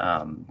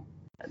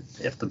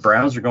if the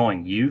Browns are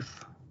going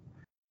youth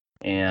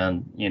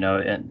and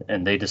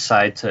they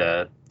decide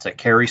to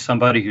carry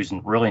somebody who's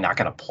really not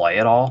going to play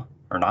at all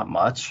or not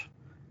much,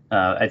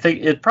 I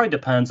think it probably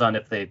depends on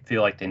if they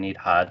feel like they need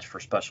Hodge for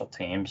special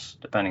teams,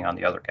 depending on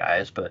the other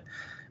guys. But,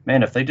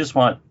 man, if they just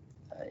want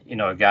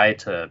a guy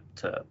to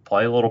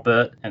play a little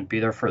bit and be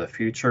there for the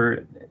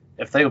future,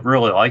 if they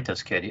really like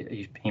this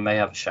kid, he may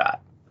have a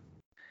shot.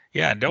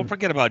 Yeah, and don't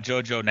forget about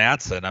JoJo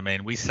Natson. I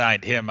mean, we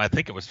signed him, I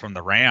think it was from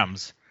the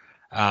Rams,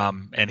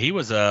 and he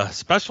was a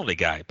specialty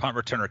guy, punt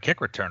returner, kick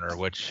returner,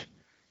 which,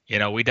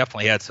 we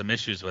definitely had some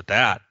issues with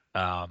that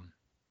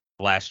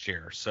last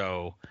year.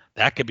 So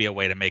that could be a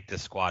way to make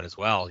this squad as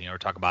well. We're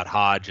talking about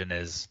Hodge and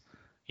his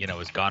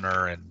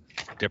gunner and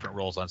different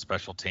roles on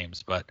special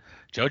teams. But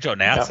JoJo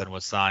Natson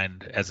was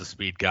signed as a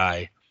speed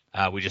guy.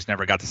 We just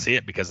never got to see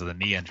it because of the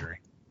knee injury.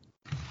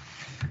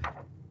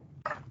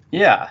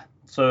 Yeah.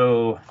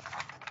 So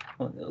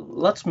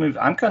let's move.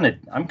 I'm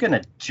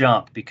gonna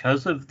jump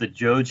because of the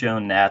JoJo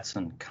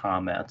Natson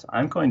comment.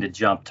 I'm going to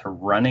jump to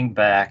running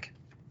back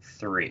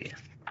 3.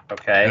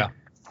 Okay. Yeah.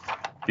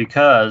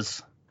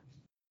 Because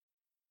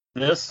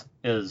this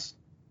is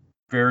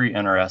very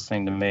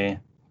interesting to me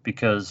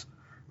because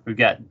we've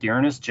got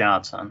Dearness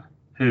Johnson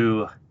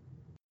who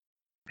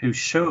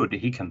showed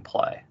he can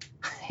play.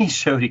 He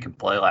showed he can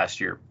play last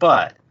year,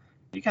 but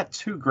you got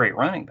 2 great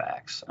running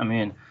backs. I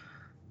mean,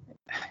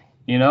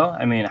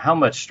 how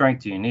much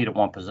strength do you need at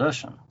one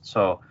position?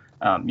 So,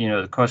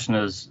 the question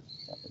is,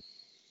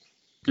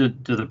 do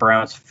the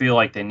Browns feel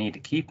like they need to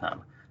keep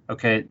him?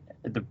 Okay,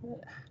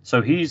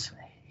 so he's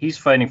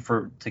fighting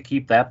to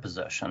keep that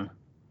position,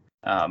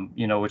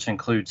 which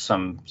includes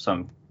some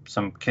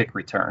kick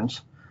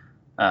returns.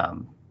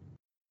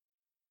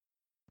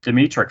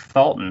 Demetric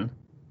Felton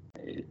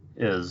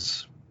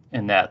is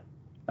in that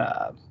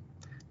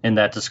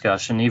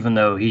discussion, even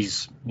though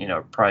he's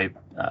probably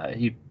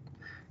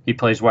he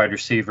plays wide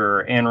receiver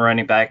and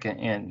running back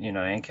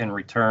and can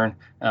return.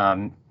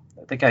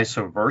 The guy's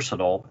so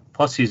versatile.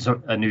 Plus he's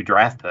a new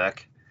draft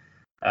pick.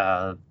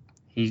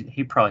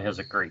 He probably has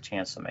a great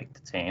chance to make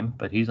the team,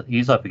 but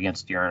he's up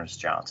against Dearness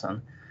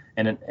Johnson,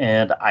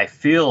 and I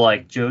feel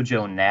like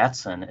JoJo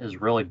Natson is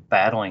really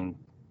battling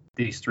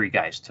these 3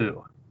 guys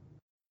too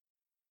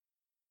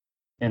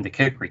in the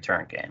kick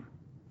return game.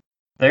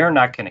 They are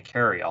not going to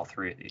carry all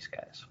 3 of these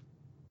guys.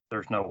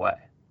 There's no way.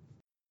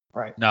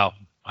 Right. No,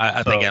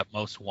 I think at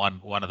most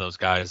one of those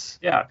guys.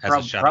 Yeah,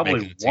 has a shot probably at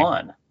making the team.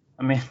 one.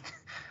 I mean,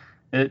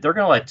 they're going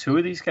to let 2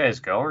 of these guys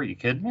go. Are you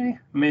kidding me?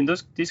 I mean,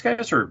 these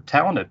guys are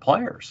talented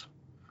players.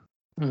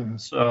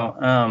 So,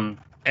 and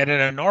in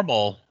a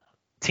normal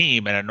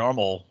team, in a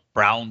normal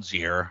Browns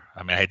year,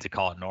 I mean, I hate to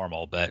call it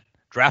normal, but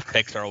draft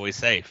picks are always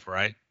safe,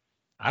 right?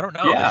 I don't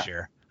know this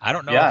year. I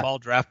don't know if all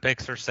draft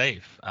picks are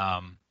safe.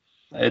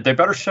 They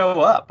better show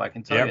up. I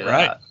can tell you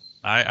right. that.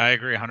 I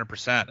agree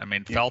 100%. I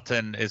mean,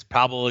 Felton is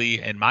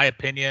probably, in my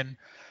opinion,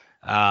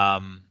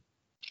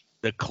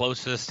 the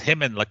closest.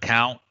 Him and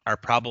LeCount are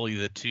probably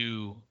the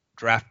 2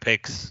 draft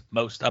picks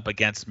most up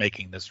against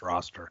making this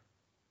roster.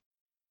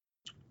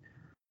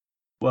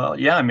 Well,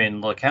 yeah, I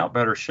mean, LeCount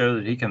better show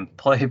that he can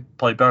play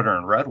better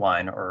in red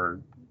line,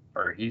 or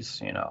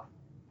he's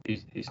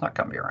he's not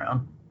going to be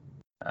around.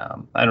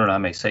 I don't know how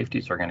many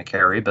safeties are going to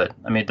carry, but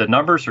I mean, the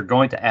numbers are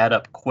going to add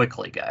up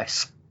quickly,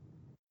 guys.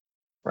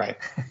 Right.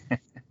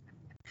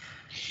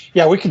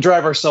 Yeah, we can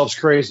drive ourselves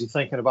crazy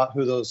thinking about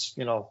who those,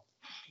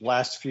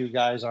 last few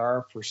guys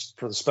are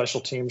for the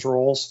special teams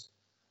roles.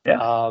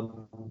 Yeah.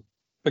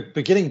 But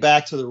getting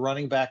back to the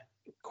running back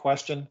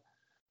question,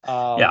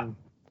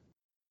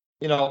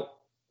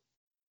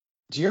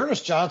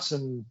 Dearness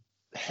Johnson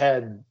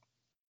had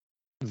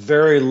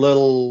very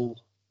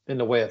little in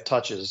the way of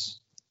touches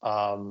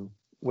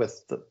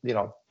with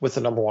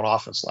the number 1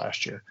 offense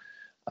last year.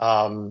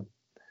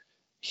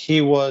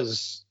 He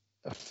was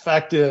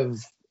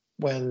effective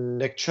when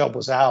Nick Chubb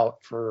was out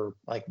for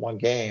like 1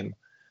 game,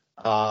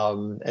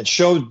 and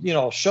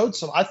showed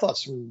some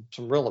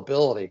real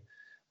ability.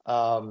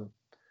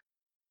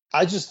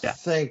 I just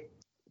think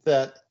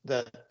that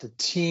the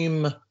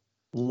team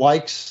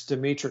likes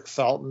Demetric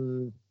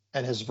Felton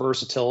and his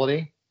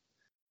versatility,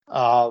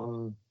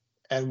 and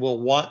will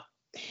want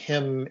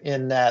him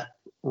in that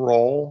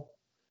role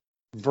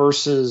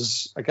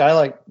versus a guy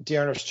like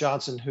Dearness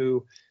Johnson,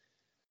 who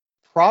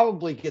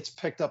probably gets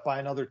picked up by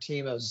another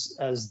team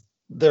as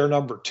their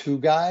number 2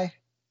 guy.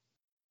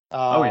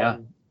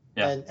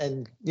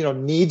 And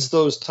needs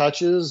those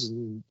touches,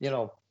 and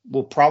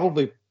will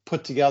probably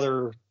put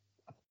together a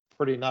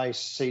pretty nice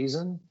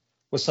season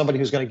with somebody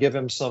who's going to give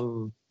him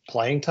some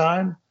playing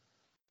time.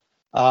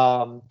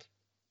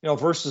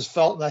 Versus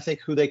Felton, I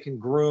think, who they can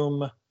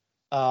groom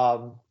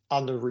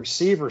on the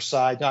receiver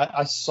side.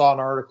 I saw an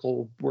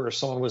article where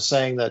someone was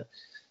saying that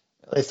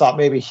they thought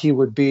maybe he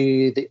would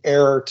be the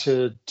heir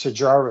to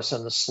Jarvis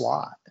in the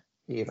slot,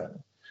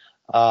 even.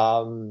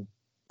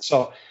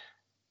 So,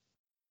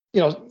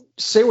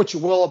 say what you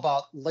will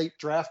about late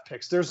draft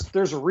picks.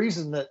 There's a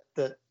reason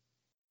that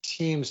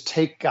teams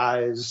take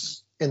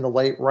guys in the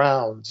late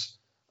rounds.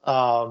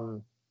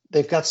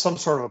 They've got some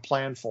sort of a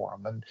plan for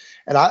them.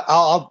 And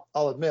I'll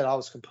admit I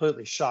was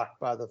completely shocked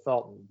by the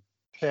Felton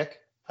pick.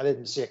 I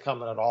didn't see it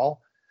coming at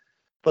all.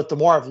 But the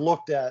more I've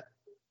looked at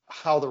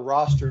how the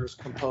roster is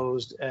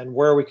composed and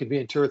where we could be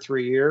in 2 or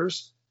 3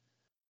 years,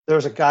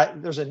 there's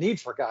a need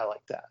for a guy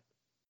like that.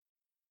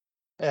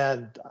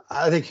 And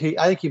I think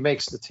he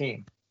makes the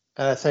team.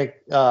 And I think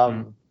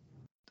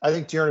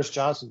Dearness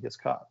Johnson gets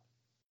cut.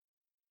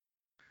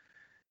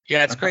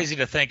 Yeah, it's crazy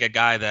to think a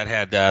guy that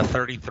had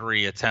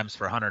 33 attempts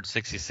for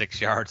 166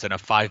 yards and a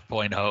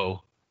 5.0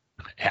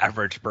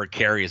 average per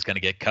carry is going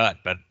to get cut.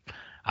 But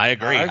I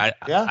agree. I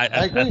agree.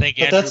 I think but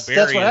Andrew that's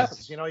Berry what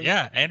happens.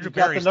 Andrew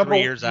Berry's the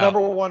 3 years out. Number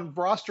one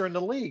roster in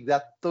the league.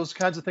 Those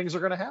kinds of things are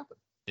going to happen.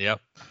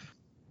 Yep.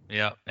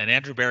 And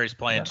Andrew Berry's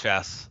playing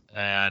chess,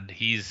 and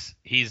he's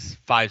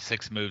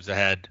 5-6 moves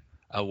ahead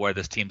of where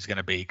this team's going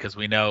to be, because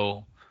we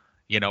know,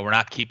 we're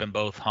not keeping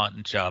both Hunt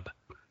and Chubb.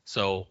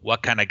 So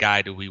what kind of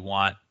guy do we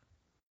want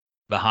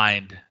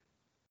behind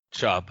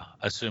Chubb,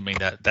 assuming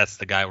that that's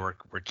the guy we're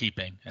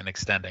keeping and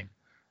extending?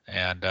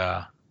 And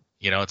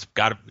it's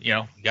got to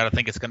you got to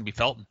think it's going to be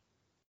Felton.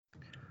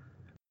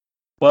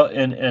 Well,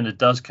 and it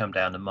does come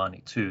down to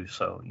money too.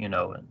 So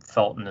and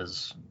Felton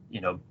is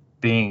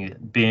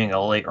being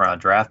a late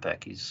round draft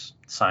pick, he's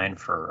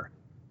signed for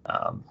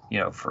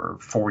for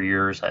 4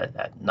 years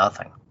at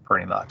nothing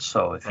pretty much.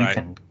 So if you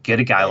can get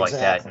a guy like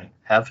that and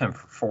have him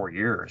for 4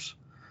 years.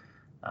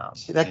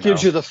 See, that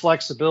gives you the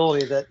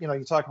flexibility that, you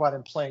talk about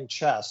in playing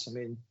chess. I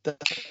mean, the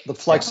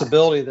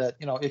flexibility that,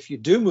 if you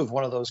do move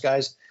one of those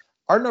guys,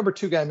 our number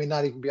 2 guy may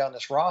not even be on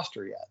this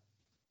roster yet.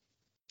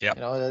 Yeah.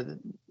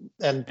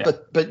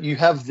 But you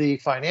have the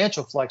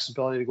financial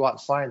flexibility to go out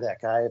and find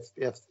that guy.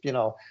 If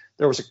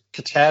there was a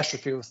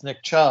catastrophe with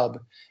Nick Chubb,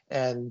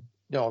 and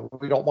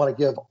we don't want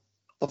to give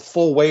the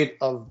full weight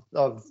of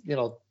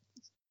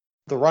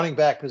the running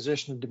back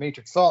position to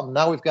Demetric Felton.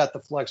 Now we've got the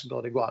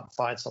flexibility to go out and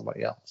find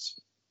somebody else.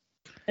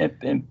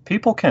 And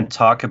people can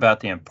talk about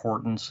the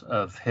importance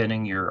of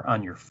hitting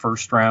on your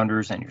first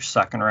rounders and your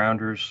second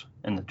rounders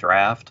in the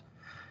draft.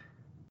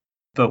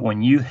 But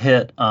when you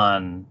hit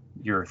on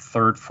your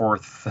third,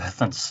 fourth,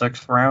 fifth, and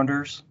sixth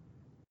rounders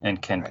and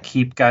can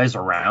keep guys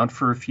around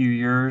for a few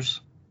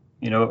years,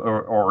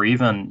 or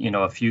even,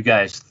 a few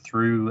guys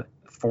through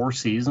 4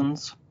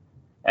 seasons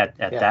at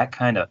that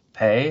kind of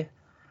pay.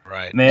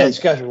 Right. Man, these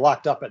guys are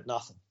locked up at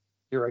nothing.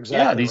 You're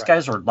exactly right. These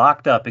guys are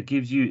locked up. It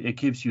gives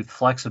you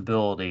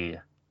flexibility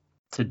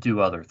to do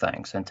other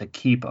things and to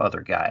keep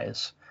other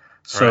guys.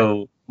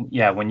 So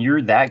when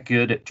you're that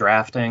good at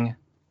drafting,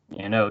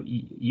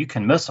 you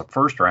can miss a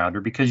first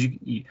rounder because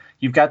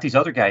you've got these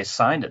other guys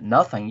signed at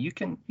nothing. You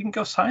can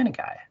go sign a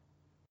guy.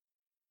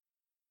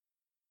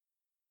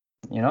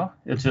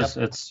 It's just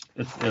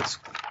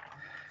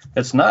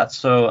it's nuts.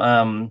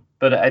 So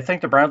but I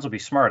think the Browns will be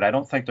smart. I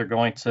don't think they're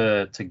going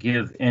to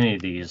give any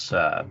of these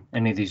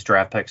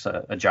draft picks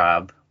a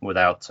job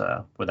without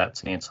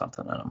seeing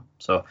something in them.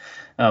 So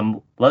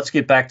let's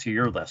get back to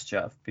your list,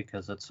 Jeff,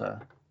 because it's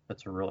a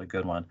really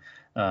good one.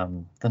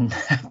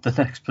 The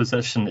next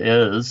position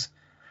is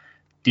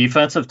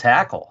defensive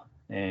tackle,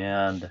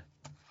 and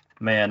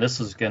man, this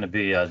is going to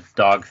be a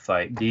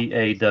dogfight.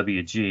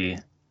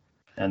 DAWG,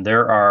 and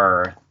there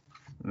are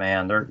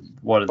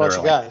what are there,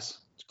 like guys.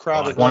 It's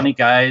crowded. 20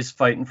 guys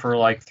fighting for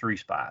like 3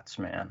 spots,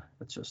 man.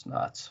 It's just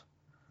nuts.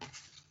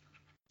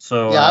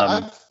 So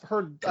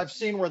I've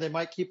seen where they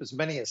might keep as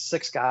many as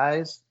 6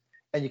 guys,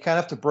 and you kind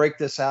of have to break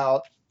this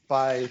out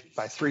by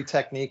 3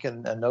 technique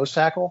and nose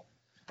tackle.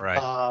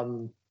 Right.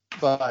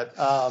 Right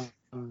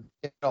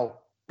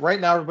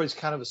now everybody's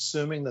kind of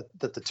assuming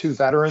that the 2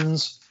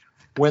 veterans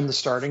win the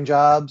starting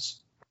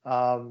jobs.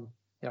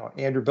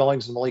 Andrew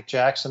Billings and Malik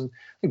Jackson. I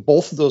think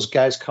both of those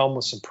guys come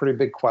with some pretty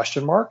big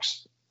question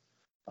marks.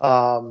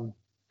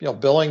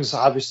 Billings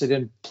obviously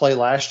didn't play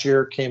last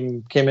year,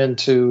 came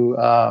into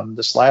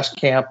this last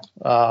camp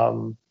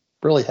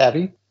really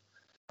heavy.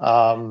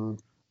 Right.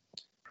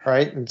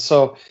 And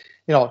so,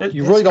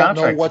 you really don't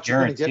know what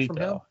you're going to get from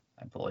him.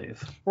 I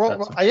believe.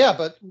 Well,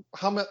 but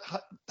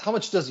how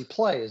much does he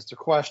play is the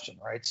question,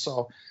 right?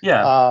 So,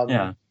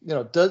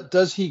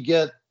 does he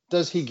get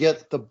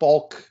the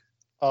bulk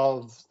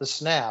of the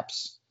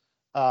snaps,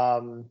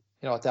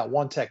 at that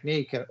one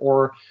technique,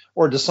 or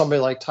does somebody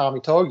like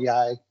Tommy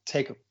Togiai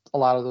take a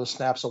lot of those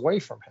snaps away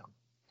from him?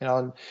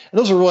 And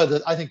those are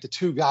really I think the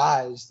 2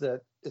 guys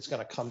that it's going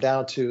to come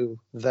down to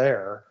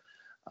there.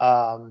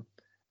 And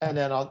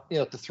then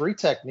the 3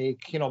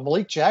 technique,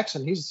 Malik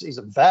Jackson, he's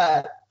a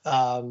vet.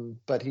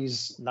 But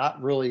he's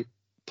not really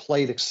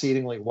played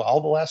exceedingly well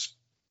the last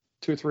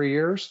 2-3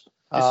 years.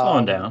 He's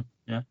slowing down.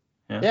 Yeah.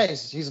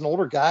 He's an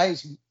older guy.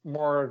 He's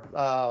more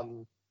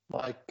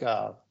like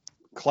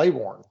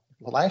Claiborne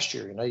last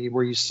year.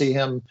 Where you see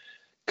him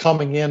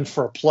coming in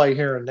for a play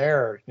here and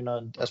there,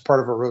 as part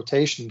of a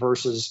rotation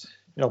versus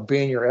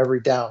being your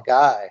every down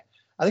guy.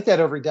 I think that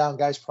every down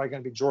guy is probably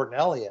going to be Jordan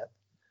Elliott.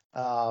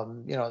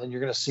 Then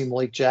you're going to see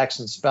Malik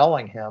Jackson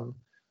spelling him.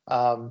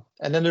 And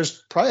then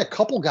there's probably a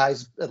couple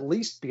guys at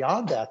least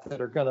beyond that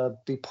are going to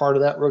be part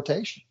of that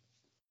rotation.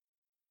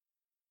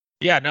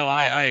 Yeah, no,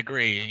 I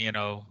agree.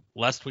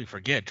 Lest we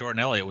forget,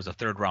 Jordan Elliott was a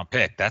 3rd-round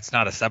pick. That's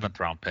not a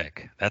 7th-round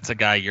pick. That's a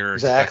guy you're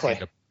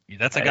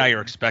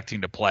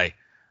expecting to play.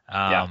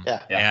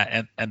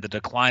 And the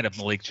decline of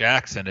Malik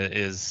Jackson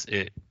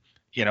the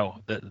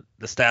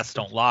stats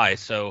don't lie.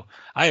 So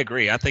I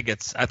agree. I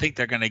think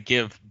they're going to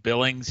give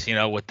Billings,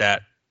 with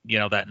that,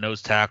 that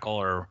nose tackle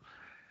or,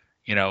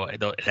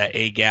 that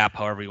A gap,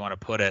 however you want to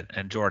put it,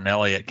 and Jordan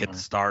Elliott get the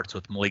starts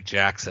with Malik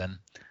Jackson,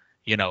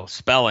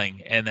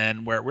 spelling. And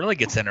then where it really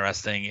gets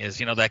interesting is,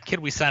 that kid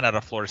we signed out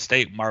of Florida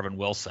State, Marvin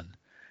Wilson,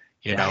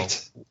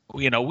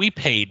 we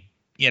paid,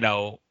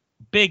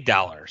 big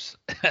dollars,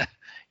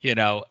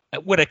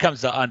 when it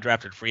comes to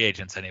undrafted free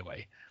agents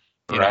anyway,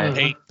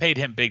 paid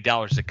him big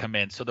dollars to come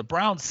in. So the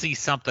Browns see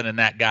something in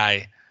that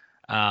guy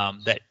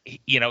that,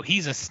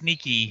 he's a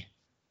sneaky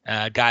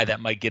guy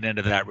that might get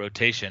into that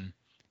rotation,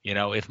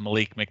 if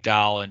Malik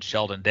McDowell and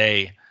Sheldon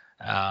Day,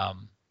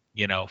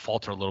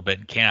 falter a little bit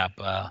in camp.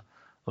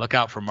 Look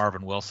out for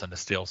Marvin Wilson to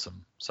steal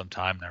some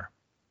time there.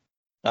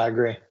 I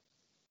agree.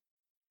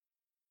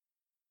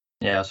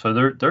 Yeah,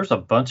 so there's a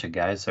bunch of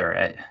guys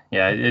there.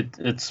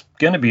 It's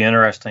going to be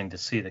interesting to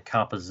see the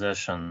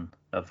composition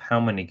of how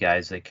many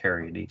guys they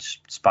carry at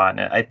each spot.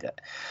 And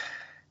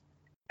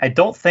I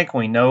don't think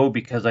we know,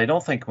 because I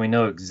don't think we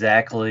know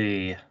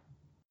exactly,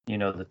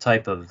 the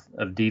type of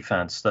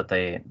defense that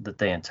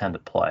they intend to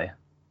play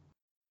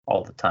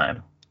all the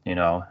time.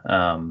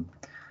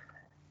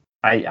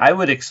 I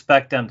would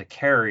expect them to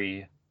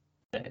carry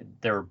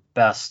their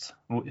best,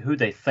 who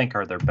they think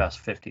are their best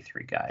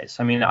 53 guys.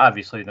 I mean,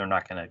 obviously they're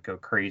not going to go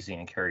crazy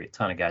and carry a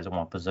ton of guys in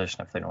one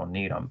position if they don't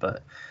need them.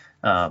 But,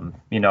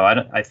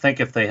 I think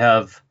if they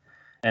have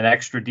an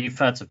extra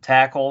defensive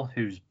tackle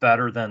who's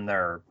better than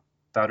their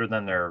 5th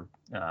or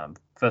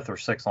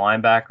 6th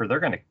linebacker, they're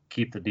going to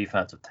keep the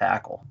defensive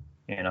tackle.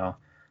 I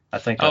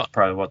think that's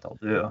probably what they'll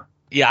do.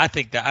 Yeah, I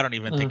think that. I don't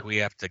even think we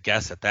have to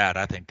guess at that.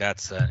 I think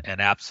that's an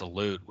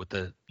absolute with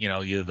the,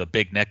 either the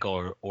big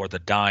nickel or the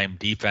dime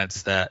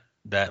defense that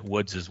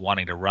Woods is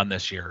wanting to run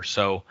this year.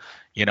 So,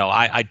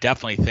 I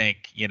definitely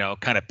think,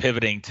 kind of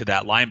pivoting to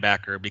that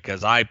linebacker,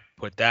 because I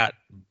put that,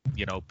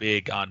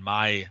 big on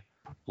my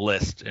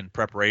list in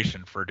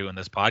preparation for doing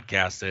this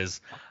podcast,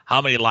 is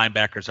how many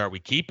linebackers are we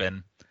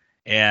keeping?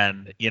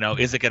 And,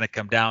 is it going to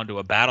come down to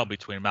a battle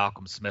between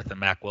Malcolm Smith and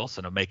Mack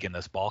Wilson of making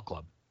this ball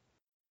club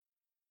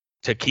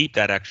to keep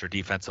that extra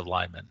defensive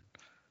lineman?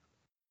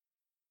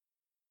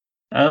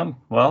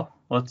 Well,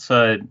 let's.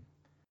 I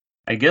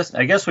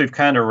guess we've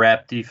kind of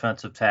wrapped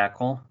defensive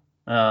tackle.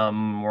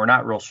 We're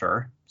not real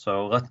sure,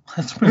 so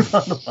let's move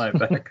on to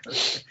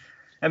linebacker.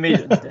 I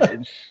mean,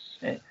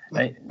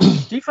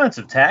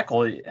 defensive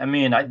tackle. I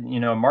mean,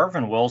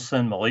 Marvin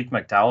Wilson, Malik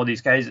McDowell,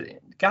 these guys.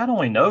 God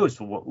only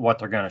knows what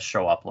they're going to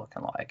show up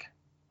looking like.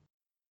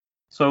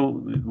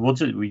 So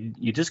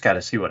you just got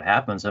to see what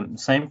happens. And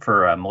same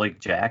for Malik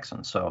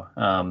Jackson. So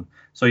let's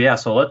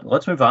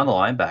move on to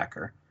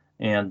linebacker.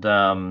 And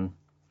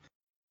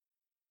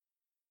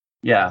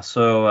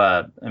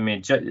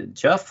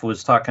Jeff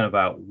was talking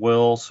about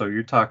Will. So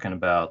you're talking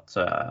about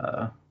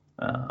go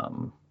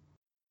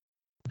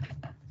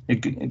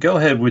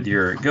ahead with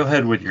your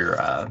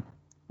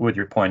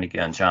point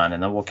again, John,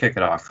 and then we'll kick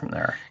it off from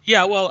there.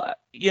 Yeah, well,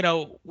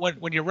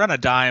 when you run a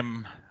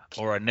dime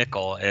or a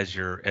nickel as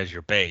your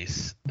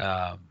base,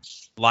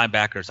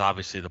 linebacker is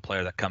obviously the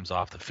player that comes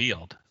off the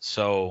field.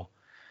 So,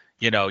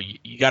 you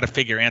got to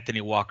figure Anthony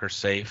Walker's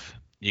safe.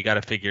 You got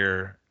to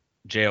figure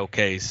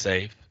JOK's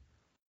safe.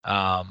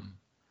 And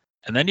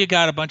then you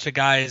got a bunch of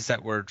guys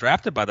that were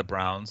drafted by the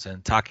Browns,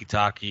 and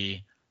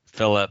Taki,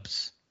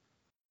 Phillips,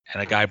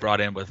 and a guy brought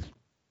in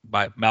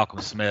by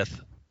Malcolm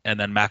Smith, and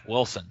then Mack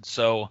Wilson.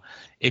 So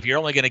if you're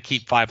only going to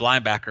keep 5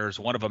 linebackers,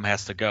 one of them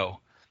has to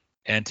go.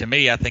 And to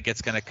me, I think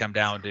it's going to come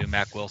down to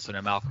Mack Wilson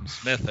and Malcolm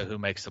Smith, who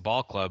makes the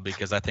ball club,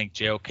 because I think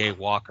JOK,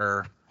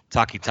 Walker,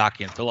 Taki,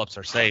 and Phillips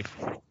are safe,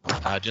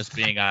 just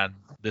being on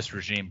this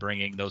regime,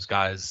 bringing those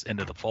guys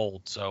into the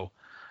fold. So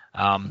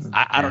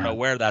I don't know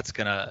where that's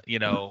going to,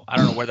 I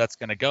don't know where that's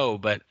going to go,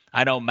 but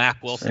I know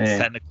Mack Wilson's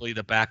technically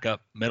the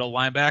backup middle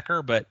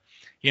linebacker, but,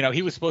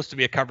 he was supposed to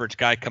be a coverage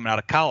guy coming out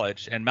of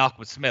college, and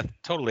Malcolm Smith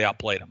totally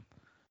outplayed him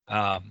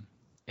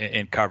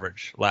in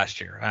coverage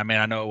last year. I mean,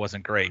 I know it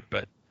wasn't great,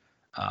 but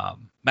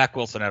Mack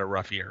Wilson had a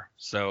rough year.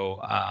 So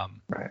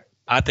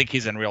I think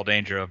he's in real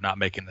danger of not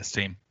making this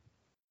team.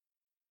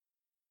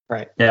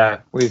 Right. Yeah.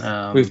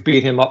 We've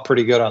beat him up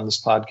pretty good on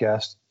this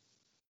podcast.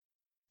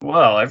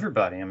 Well,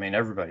 everybody. I mean,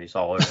 everybody's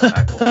all over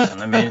Mack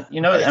Wilson. I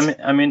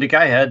mean, the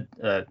guy had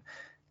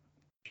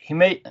he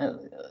made.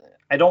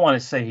 I don't want to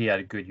say he had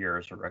a good year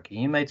as a rookie.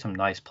 He made some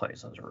nice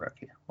plays as a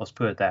rookie. Let's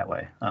put it that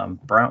way.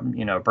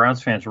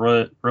 Browns fans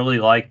really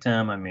liked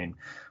him. I mean,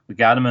 we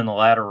got him in the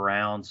latter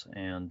rounds,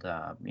 and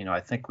I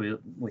think we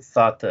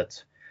thought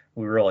that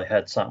we really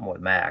had something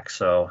with Mac.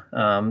 So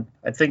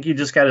I think you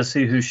just got to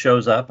see who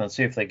shows up and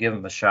see if they give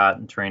him a shot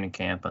in training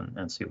camp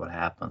and see what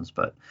happens.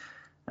 But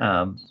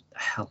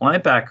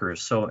linebacker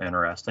is so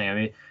interesting. I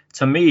mean,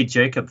 to me,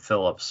 Jacob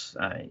Phillips,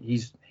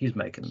 he's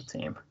making the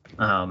team.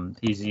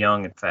 He's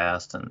young and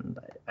fast, and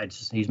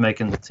he's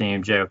making the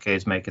team. JOK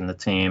is making the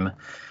team.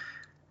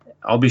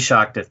 I'll be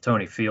shocked if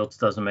Tony Fields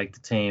doesn't make the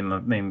team. I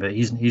mean, but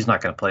he's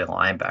not going to play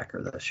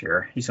linebacker this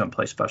year. He's going to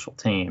play special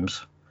teams.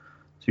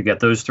 So you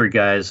got those three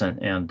guys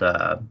and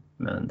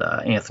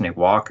Anthony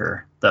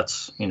Walker.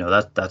 That's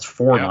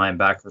four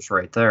linebackers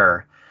right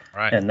there.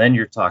 Right. And then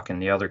you're talking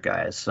the other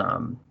guys.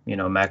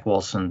 Mac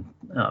Wilson.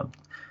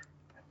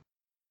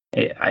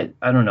 I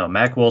don't know,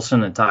 Mac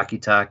Wilson and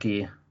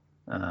Taki.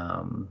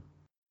 Who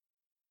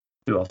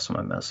else am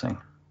I missing?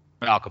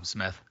 Malcolm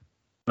Smith.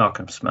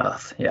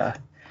 Yeah.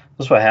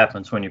 That's what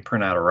happens when you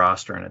print out a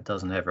roster and it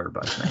doesn't have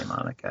everybody's name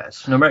on it,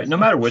 guys. No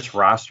matter which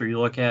roster you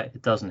look at,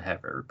 it doesn't have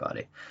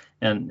everybody.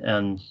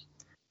 And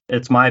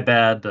it's my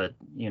bad that,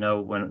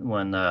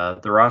 when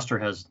the roster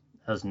has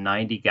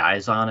 90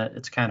 guys on it,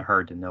 it's kind of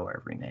hard to know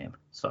every name.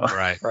 So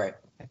right.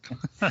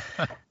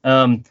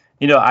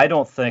 I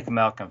don't think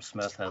Malcolm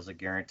Smith has a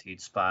guaranteed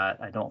spot.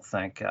 I don't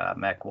think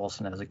Mac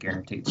Wilson has a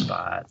guaranteed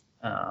spot.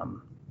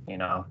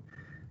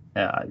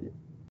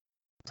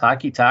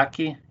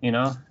 Taki,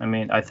 I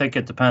mean, I think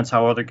it depends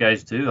how other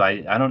guys do.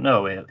 I don't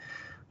know.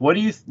 What do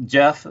you,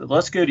 Jeff?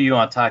 Let's go to you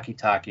on Taki.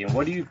 And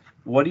what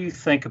do you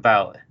think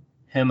about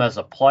him as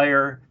a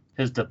player,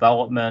 his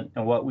development,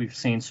 and what we've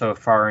seen so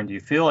far? And do you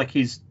feel like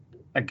he's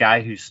a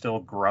guy who's still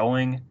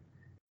growing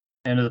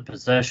into the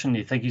position? Do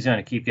you think he's going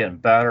to keep getting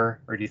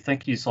better, or do you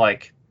think he's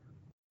like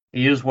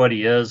he is what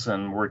he is,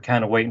 and we're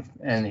kind of waiting,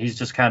 and he's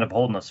just kind of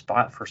holding a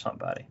spot for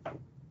somebody?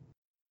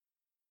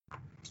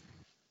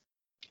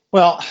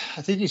 Well,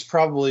 I think he's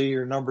probably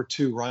your number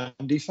 2 run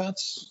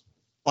defense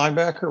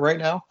linebacker right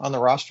now on the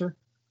roster.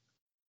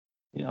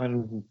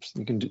 And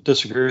you can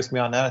disagree with me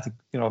on that. I think,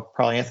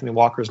 probably Anthony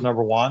Walker is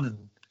number 1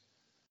 and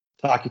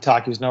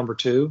Taki is number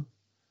 2.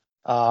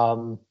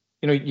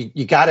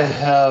 You got to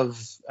have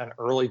an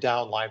early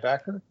down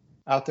linebacker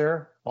out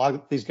there. A lot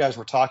of these guys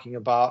we're talking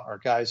about are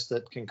guys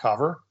that can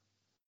cover.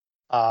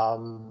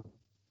 That's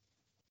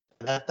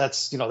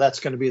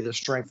going to be the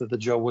strength of the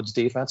Joe Woods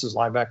defense is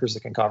linebackers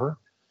that can cover.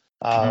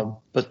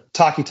 But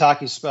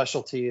Taki's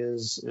specialty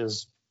is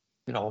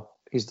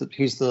he's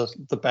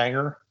the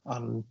banger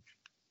on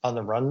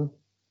the run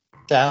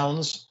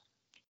downs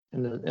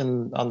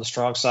and on the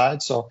strong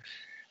side. So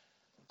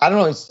I don't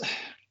know.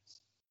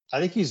 I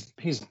think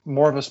he's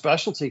more of a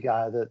specialty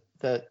guy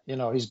that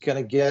he's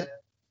going to get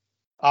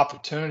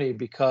opportunity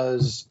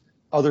because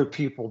other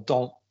people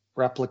don't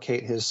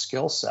replicate his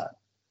skill set.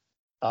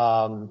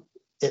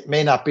 It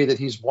may not be that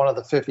he's one of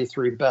the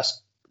 53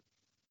 best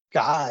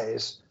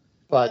guys,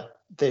 but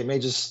they may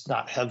just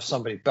not have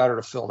somebody better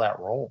to fill that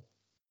role.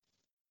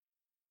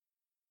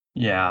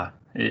 Yeah.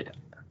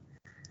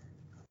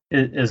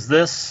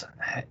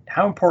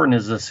 How important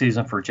is this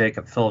season for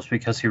Jacob Phillips?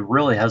 Because he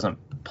really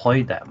hasn't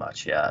played that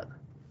much yet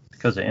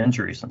because of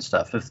injuries and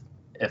stuff.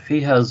 If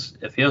he has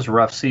a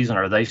rough season,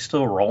 are they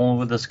still rolling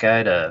with this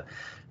guy to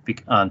be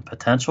on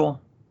potential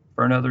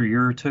for another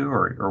year or two,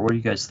 or what do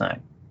you guys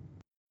think?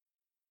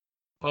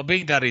 Well,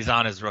 being that he's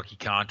on his rookie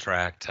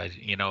contract,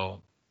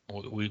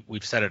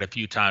 we've said it a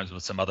few times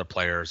with some other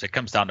players. It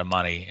comes down to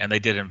money, and they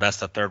did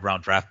invest a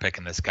 3rd-round draft pick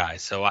in this guy.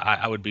 So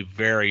I would be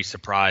very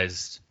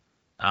surprised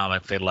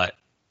if they let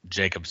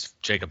Jacob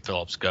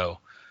Phillips go.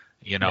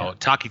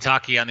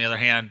 Taki on the other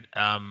hand,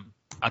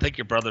 I think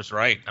your brother's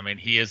right. I mean,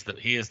 he is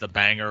the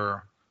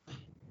banger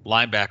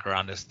linebacker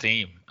on this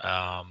team,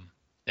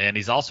 and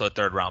he's also a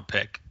 3rd-round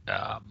pick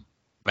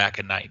back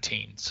in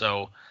 2019.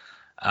 So.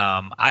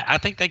 I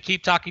think they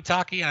keep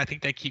Taki, and I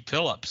think they keep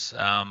Phillips.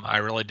 I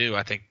really do.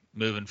 I think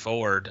moving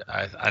forward,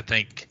 I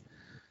think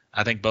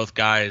both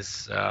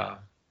guys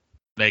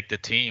make the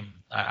team.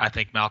 I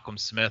think Malcolm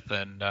Smith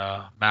and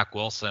Mac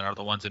Wilson are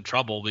the ones in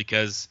trouble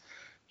because,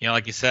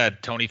 like you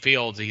said, Tony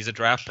Fields, he's a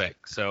draft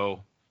pick.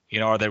 So,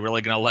 are they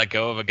really going to let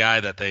go of a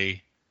guy that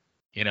they,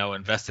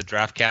 invested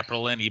draft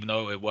capital in, even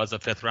though it was a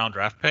 5th-round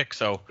draft pick?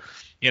 So,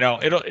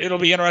 it'll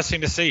be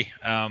interesting to see.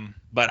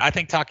 But I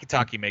think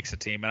Taki makes the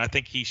team, and I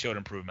think he showed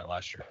improvement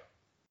last year.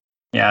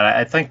 Yeah,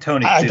 I think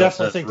Tony Fields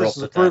definitely think this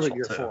is a prove-it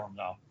year for him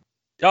now.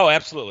 Oh,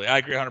 absolutely. I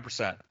agree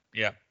 100%.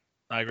 Yeah,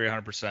 I agree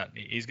 100%.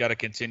 He's got to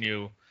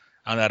continue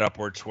on that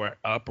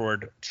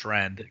upward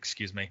trend,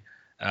 excuse me.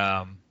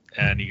 And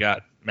you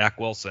got Mac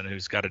Wilson,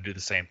 who's got to do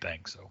the same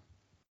thing. So,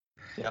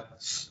 yeah.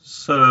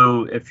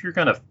 So if you're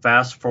going to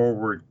fast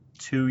forward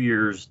 2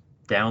 years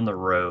down the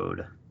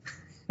road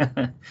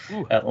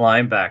at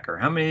linebacker,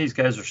 how many of these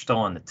guys are still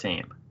on the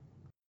team?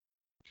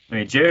 I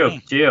mean,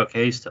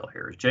 JOK's still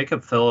here. Is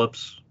Jacob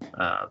Phillips,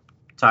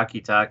 Taki,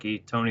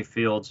 Tony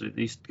Fields, are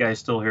these guys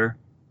still here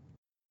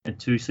in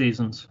 2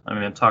 seasons? I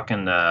mean, I'm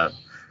talking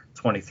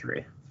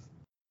 23.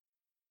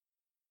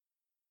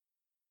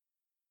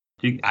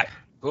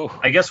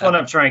 I guess what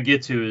I'm trying to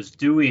get to is,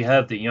 do we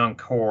have the young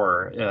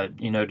core?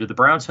 Do the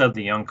Browns have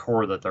the young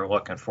core that they're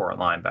looking for at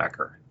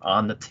linebacker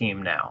on the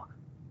team now?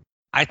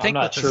 I'm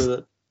not sure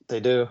that they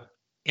do.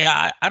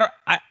 Yeah,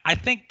 I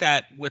think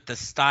that with the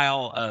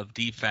style of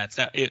defense,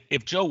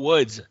 if Joe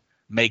Woods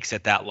makes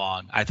it that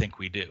long, I think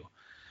we do,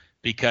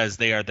 because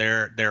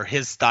they're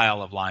his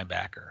style of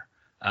linebacker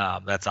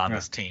that's on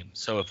this team.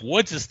 So if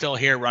Woods is still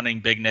here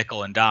running big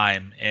nickel and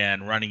dime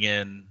and running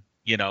in,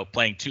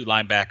 playing two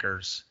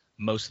linebackers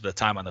most of the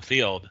time on the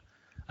field,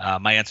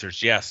 my answer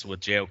is yes, with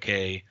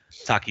JOK,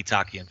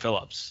 Taki, and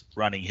Phillips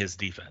running his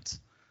defense.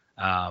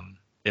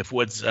 If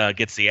Woods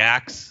gets the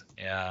axe,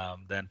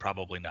 then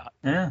probably not.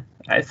 Yeah,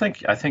 I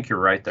think you're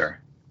right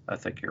there. I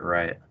think you're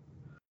right.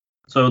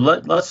 So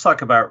let's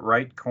talk about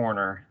right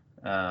corner.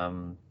 A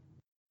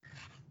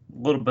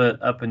little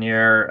bit up in the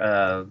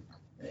air.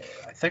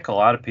 I think a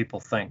lot of people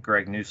think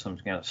Greg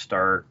Newsome's going to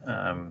start.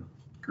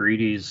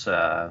 Greedy's.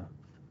 I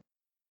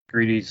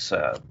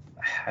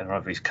don't know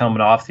if he's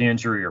coming off the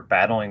injury or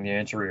battling the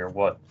injury or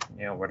what.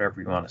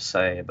 Whatever you want to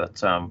say.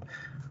 But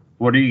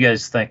what are you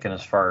guys thinking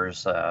as far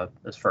as that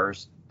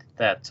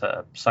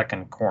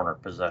second corner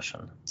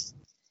possession?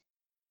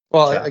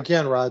 Well,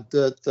 again, Rod,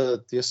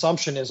 the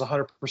assumption is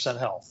 100%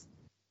 health.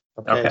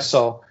 Okay.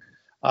 So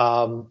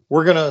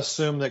we're going to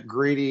assume that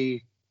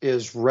Greedy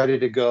is ready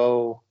to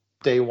go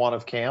day one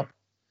of camp,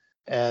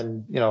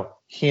 and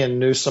he and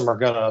Newsome are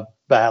going to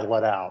battle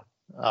it out.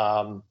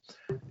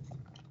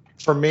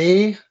 For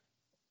me,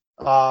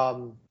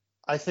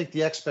 I think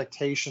the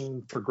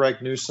expectation for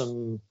Greg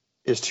Newsome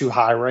is too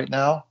high right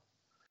now.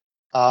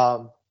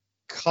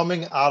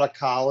 Coming out of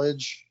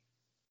college,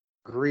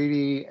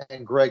 Greedy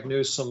and Greg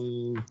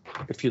Newsome,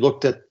 if you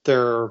looked at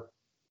their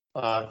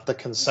the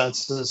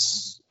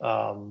consensus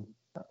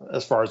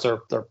as far as their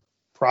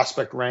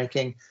prospect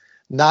ranking,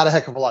 not a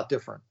heck of a lot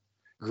different.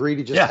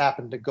 Greedy just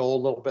happened to go a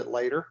little bit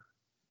later.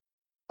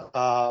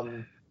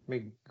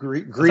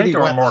 Greedy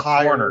went more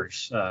higher.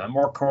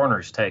 More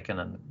corners taken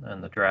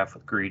in the draft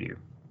with Greedy.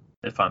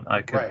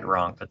 I could be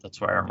wrong, but that's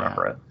why I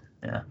remember it.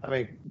 Yeah.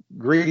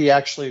 Greedy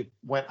actually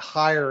went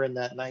higher in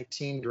that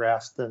 19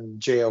 draft than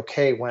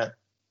JOK went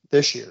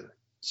this year.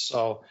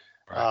 So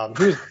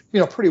he was,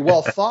 pretty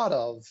well thought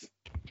of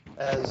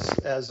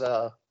as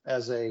a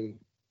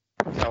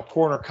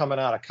corner coming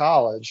out of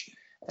college,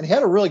 and he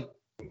had a really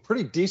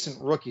pretty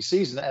decent rookie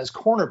season as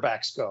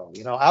cornerbacks go.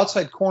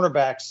 Outside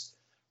cornerbacks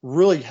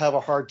really have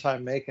a hard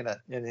time making it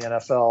in the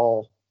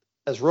NFL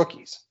as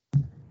rookies.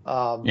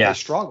 They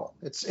struggle.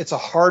 It's a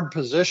hard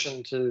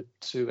position to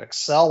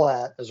excel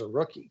at as a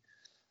rookie.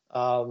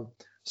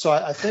 So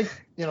I think,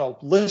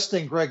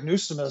 listing Greg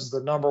Newsome as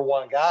the number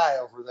one guy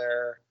over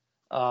there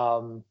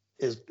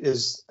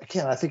is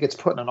again, I think it's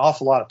putting an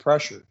awful lot of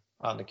pressure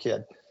on the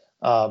kid.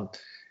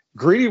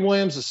 Greedy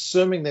Williams,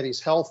 assuming that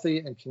he's healthy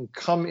and can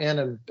come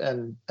in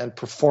and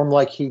perform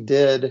like he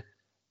did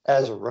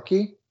as a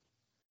rookie.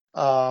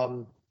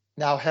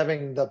 Now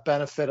having the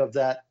benefit of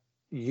that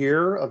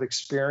year of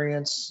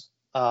experience,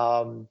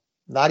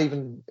 not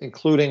even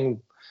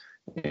including,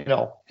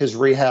 his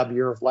rehab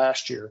year of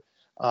last year,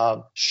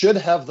 should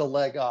have the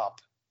leg up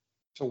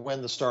to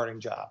win the starting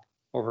job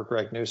over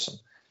Greg Newsome.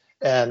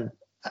 And,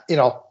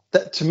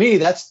 to me,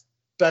 that's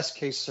best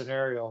case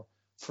scenario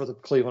for the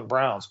Cleveland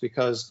Browns,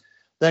 because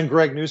then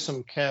Greg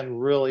Newsome can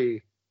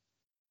really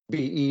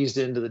be eased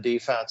into the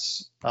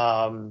defense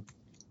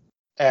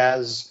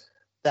as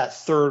that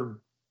third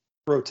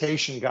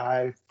rotation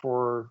guy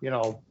for,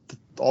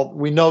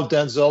 we know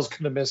Denzel's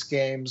going to miss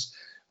games.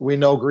 We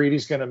know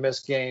Greedy's going to miss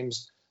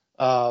games.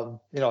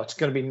 It's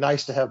going to be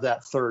nice to have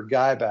that third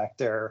guy back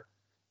there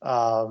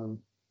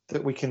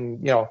that we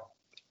can,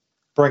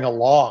 bring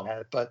along at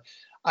it. But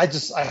I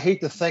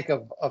hate to think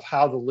of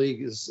how the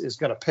league is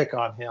going to pick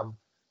on him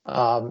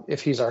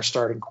if he's our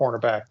starting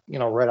cornerback,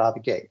 right out of the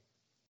gate.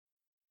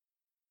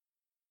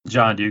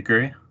 John, do you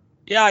agree?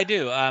 Yeah, I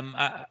do.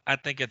 I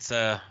think it's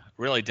a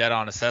really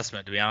dead-on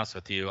assessment, to be honest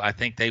with you. I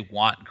think they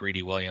want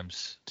Greedy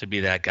Williams to be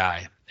that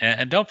guy.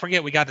 And don't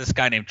forget, we got this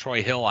guy named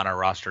Troy Hill on our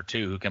roster,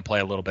 too, who can play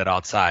a little bit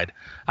outside.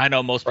 I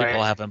know most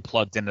people have him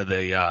plugged into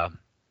the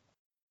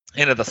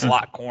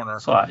slot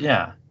corner. Slot,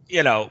 yeah.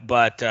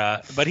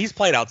 But he's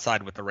played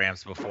outside with the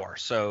Rams before.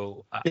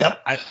 So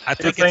I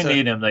think if they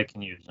need him, they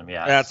can use him.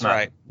 Yeah, that's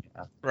right.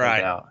 Yeah,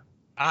 right. No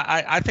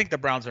I think the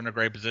Browns are in a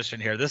great position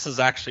here. This is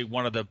actually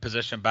one of the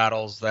position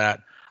battles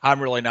that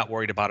I'm really not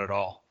worried about at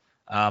all.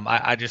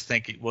 I just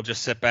think we'll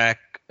just sit back,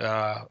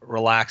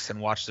 relax, and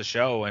watch the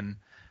show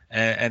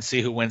and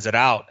see who wins it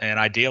out. And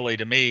ideally,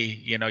 to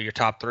me, your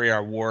top three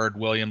are Ward,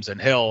 Williams, and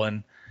Hill,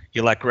 and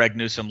you let Greg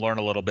Newsome learn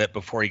a little bit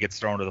before he gets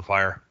thrown to the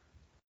fire.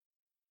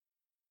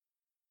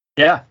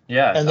 Yeah.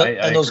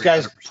 And those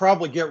guys 100%.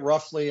 Probably get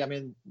roughly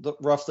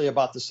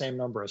about the same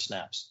number of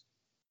snaps.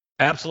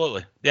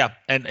 Absolutely. Yeah.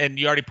 And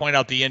you already pointed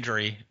out the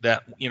injury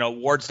that,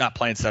 Ward's not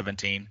playing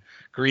 17.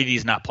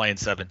 Greedy's not playing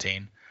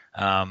 17.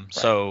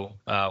 So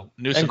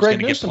Newsome's going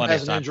to get plenty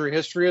has of time. An injury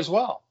history as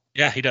well.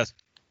 Yeah, he does.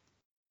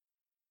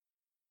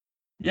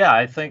 Yeah,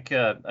 I think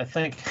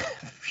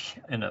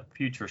in a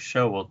future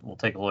show, we'll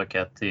take a look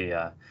at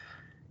the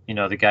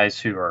the guys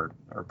who are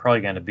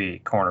probably going to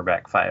be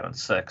cornerback 5 and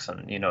 6,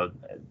 and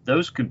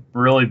those could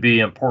really be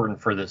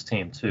important for this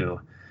team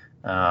too.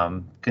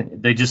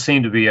 They just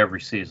seem to be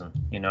every season.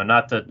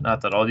 Not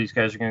that all these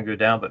guys are going to go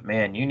down, but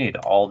man, you need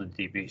all the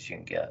DBs you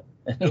can get.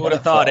 Who would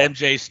have thought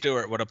MJ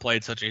Stewart would have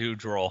played such a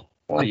huge role?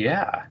 Well,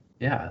 yeah,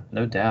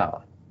 no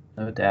doubt.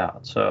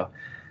 So,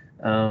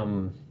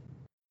 I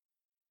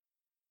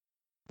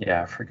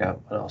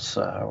forgot what else,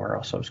 where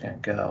else I was going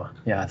to go.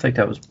 Yeah, I think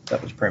that was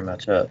pretty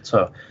much it.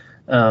 So,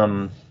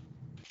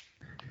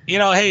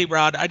 hey,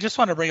 Rod, I just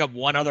want to bring up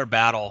one other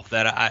battle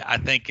that I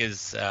think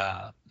is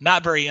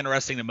not very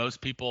interesting to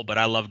most people, but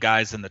I love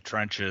guys in the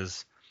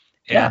trenches.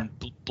 And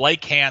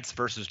Blake Hance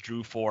versus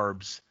Drew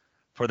Forbes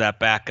for that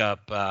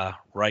backup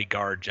right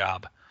guard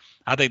job.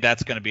 I think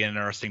that's going to be an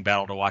interesting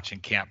battle to watch in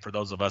camp for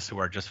those of us who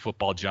are just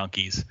football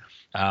junkies,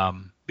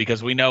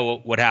 because we know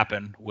what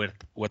happened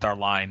with our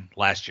line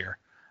last year.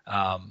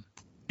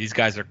 These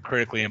guys are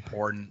critically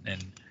important,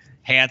 and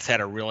Hance had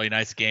a really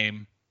nice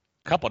game,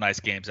 a couple nice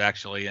games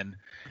actually, and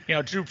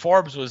Drew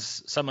Forbes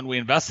was someone we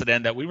invested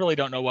in that we really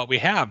don't know what we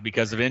have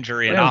because of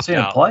injury and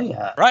opt-out. Play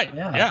yet. Right.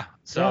 Yeah.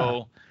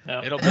 So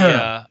it'll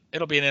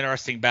be an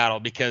interesting battle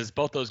because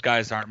both those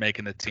guys aren't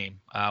making the team.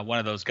 One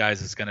of those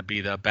guys is going to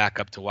be the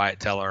backup to Wyatt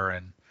Teller,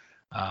 and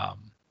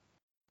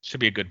should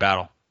be a good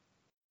battle.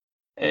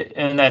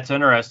 And that's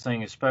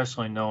interesting,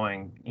 especially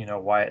knowing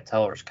Wyatt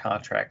Teller's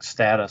contract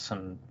status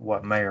and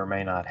what may or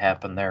may not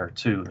happen there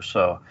too.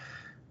 So,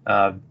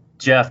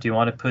 Jeff, do you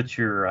want to put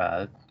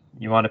your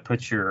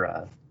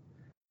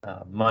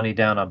money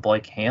down on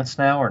Blake Hance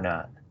now or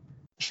not?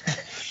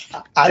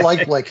 I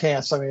like Blake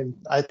Hance. I mean,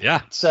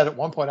 I said at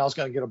one point I was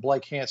going to get a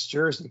Blake Hance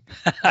jersey,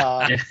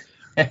 but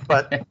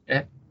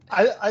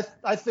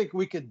I think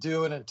we could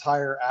do an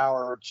entire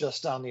hour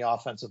just on the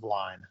offensive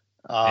line.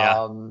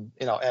 And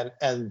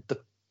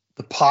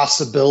the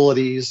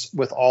possibilities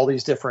with all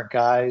these different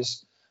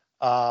guys.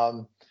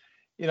 I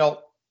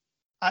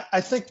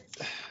think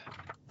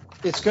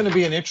it's going to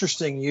be an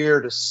interesting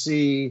year to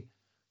see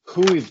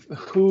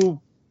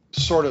who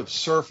sort of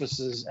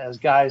surfaces as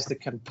guys that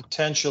can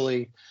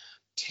potentially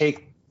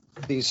take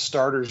these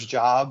starters'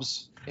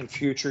 jobs in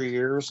future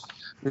years,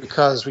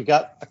 because we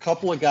got a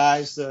couple of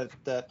guys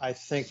that I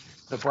think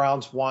the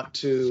Browns want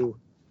to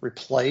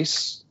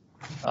replace,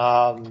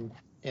 in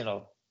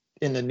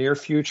the near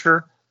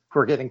future, who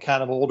are getting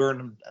kind of older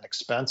and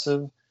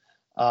expensive.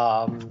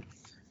 And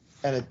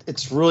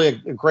it's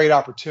really a great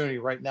opportunity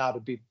right now to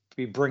be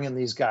bringing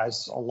these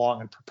guys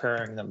along and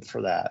preparing them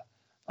for that.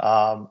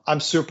 I'm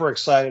super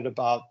excited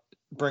about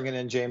bringing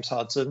in James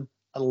Hudson.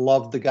 I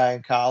love the guy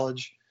in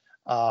college.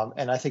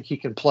 And I think he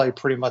can play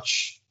pretty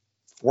much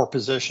 4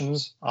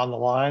 positions on the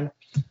line.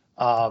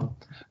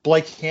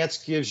 Blake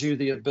Hance gives you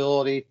the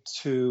ability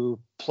to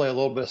play a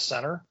little bit of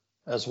center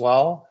as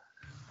well,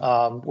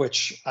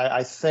 which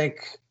I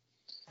think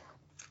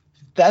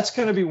that's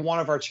going to be one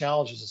of our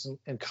challenges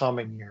in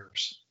coming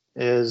years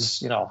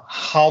is,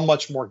 how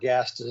much more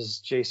gas does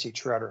J.C.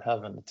 Treader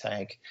have in the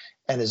tank,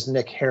 and is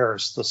Nick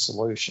Harris the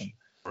solution?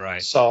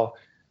 Right. So,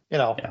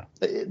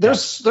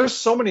 there's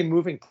so many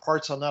moving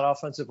parts on that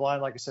offensive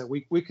line. Like I said,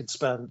 we could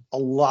spend a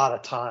lot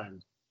of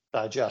time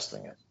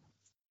digesting it.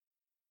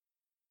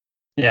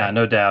 Yeah,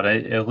 no doubt.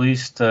 At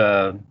least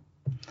we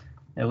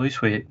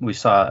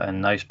saw a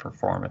nice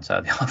performance out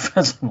of the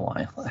offensive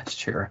line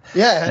last year.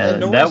 Yeah,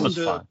 and no that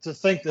reason was to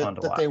think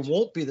that they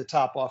won't be the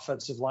top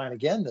offensive line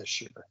again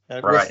this year,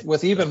 right?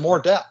 With even more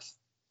depth.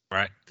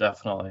 Right.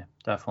 Definitely.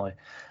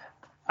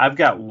 I've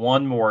got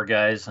one more,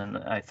 guys, and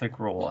I think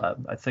we'll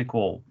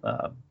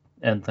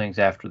end things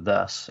after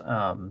this.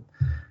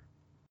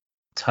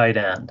 Tight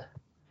end,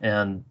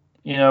 and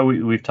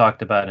we've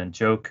talked about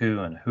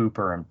Njoku and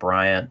Hooper and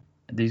Bryant.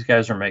 These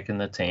guys are making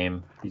the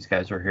team. These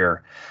guys are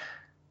here.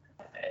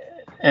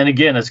 And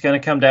again, it's going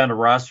to come down to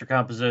roster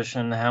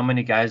composition. How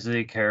many guys do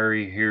they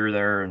carry here,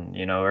 there, and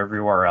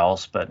everywhere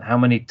else? But how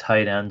many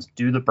tight ends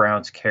do the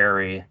Browns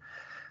carry?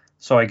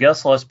 So I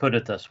guess let's put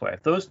it this way: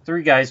 if those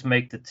 3 guys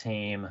make the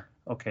team,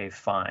 okay,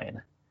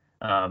 fine.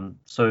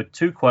 So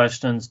 2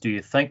 questions: do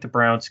you think the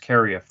Browns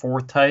carry a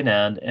 4th tight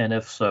end, and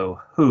if so,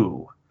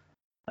 who?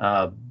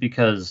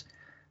 Because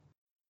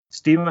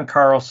Stephen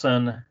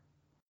Carlson,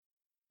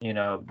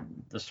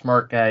 the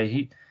smart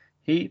guy,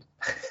 he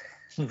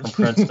from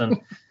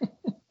Princeton.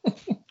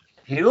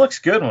 He looks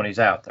good when he's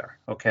out there,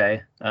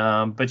 okay?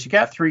 But you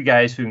got 3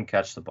 guys who can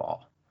catch the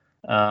ball.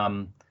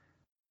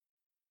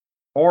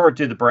 Or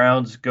do the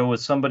Browns go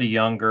with somebody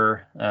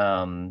younger,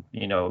 one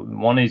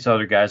of these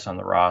other guys on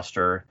the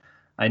roster?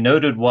 I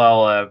noted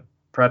while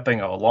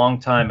prepping a long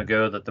time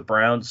ago that the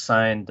Browns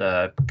signed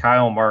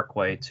Kyle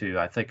Markway to,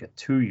 I think, a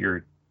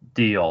 2-year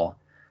deal.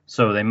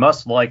 So they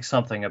must like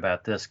something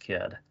about this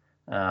kid.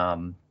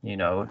 So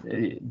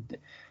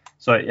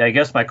I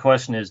guess my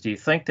question is, do you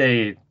think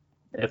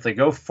if they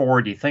go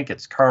forward, do you think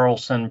it's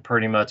Carlson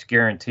pretty much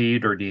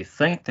guaranteed, or do you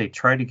think they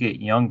try to get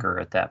younger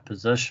at that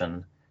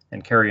position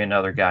and carry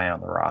another guy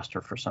on the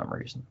roster for some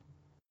reason?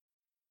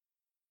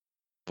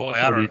 Boy,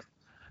 I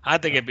I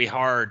think it'd be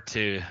hard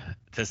to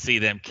see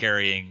them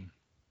carrying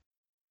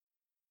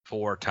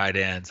 4 tight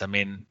ends. I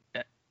mean,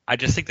 I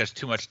just think there's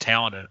too much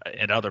talent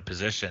in other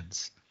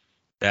positions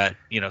that,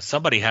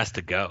 somebody has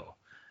to go,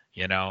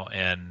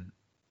 and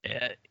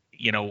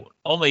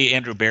only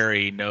Andrew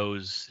Berry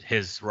knows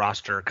his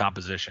roster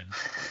composition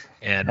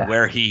and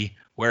where he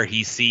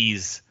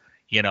sees,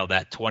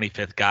 that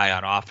 25th guy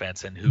on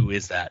offense and who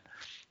is that.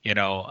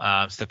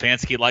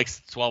 Stefanski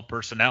likes 12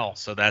 personnel,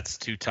 so that's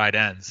 2 tight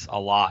ends, a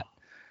lot.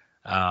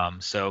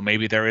 So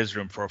maybe there is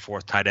room for a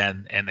 4th tight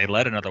end, and they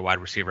let another wide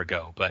receiver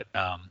go. But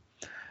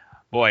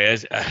boy,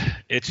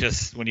 it's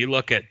just when you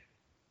look at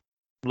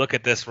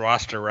this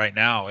roster right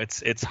now,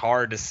 it's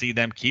hard to see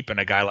them keeping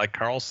a guy like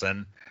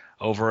Carlson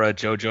over a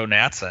JoJo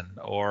Natson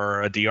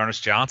or a Dearness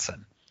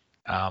Johnson.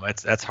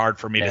 That's hard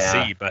for me to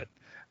see, but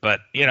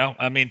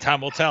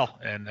time will tell,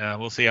 and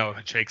we'll see how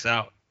it shakes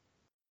out.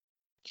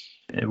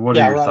 What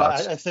are your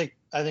thoughts? I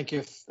think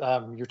if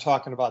you're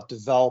talking about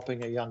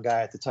developing a young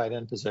guy at the tight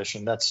end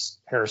position, that's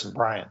Harrison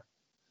Bryant.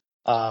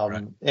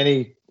 Right.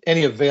 Any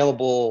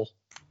available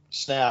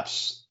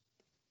snaps,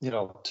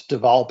 to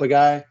develop a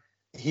guy,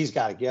 he's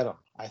got to get them.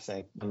 I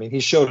think. I mean, he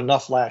showed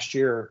enough last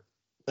year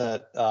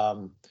that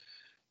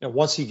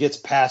once he gets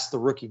past the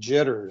rookie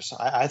jitters,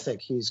 I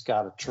think he's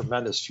got a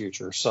tremendous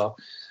future. So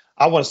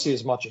I want to see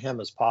as much of him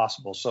as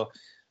possible. So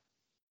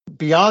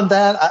beyond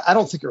that, I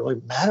don't think it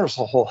really matters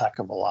a whole heck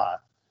of a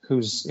lot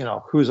who's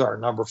our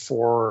number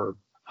 4 or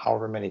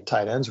however many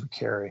tight ends we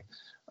carry.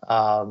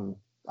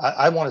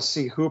 I want to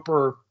see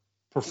Hooper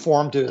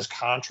perform to his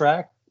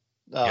contract,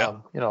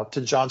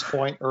 to John's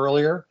point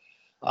earlier,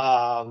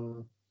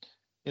 and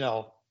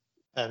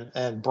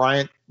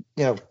Bryant,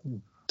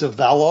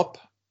 develop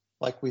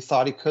like we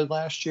thought he could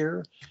last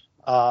year.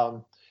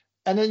 And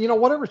then,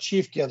 whatever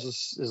Chief gives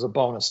us is a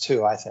bonus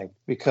too, I think,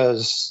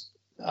 because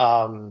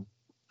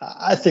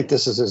I think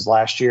this is his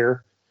last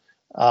year.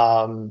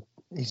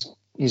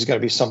 He's going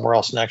to be somewhere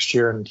else next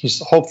year, and he's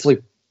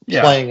hopefully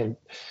playing and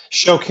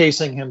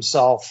showcasing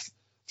himself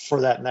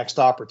for that next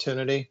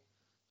opportunity.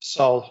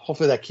 So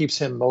hopefully that keeps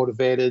him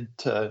motivated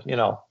to,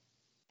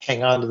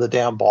 hang on to the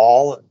damn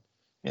ball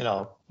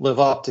and, live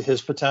up to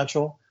his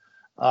potential.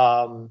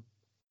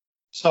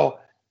 So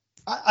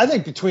I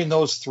think between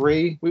those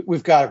 3,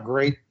 we've got a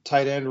great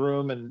tight end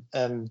room,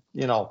 and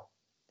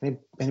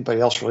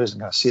anybody else really isn't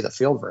going to see the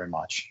field very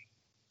much.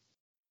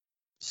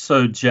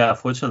 So,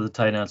 Jeff, which of the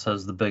tight ends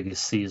has the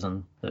biggest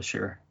season this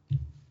year?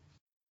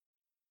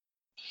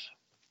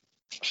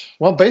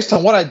 Well, based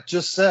on what I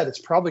just said, it's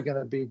probably going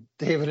to be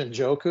David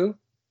Njoku.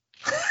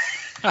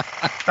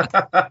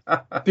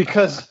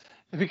 because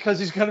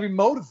he's going to be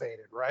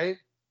motivated, right?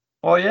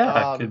 Oh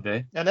yeah, it could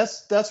be. And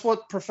that's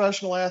what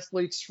professional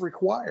athletes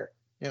require,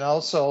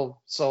 So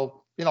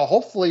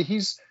hopefully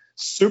he's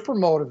super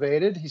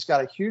motivated. He's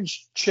got a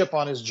huge chip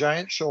on his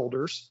giant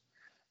shoulders,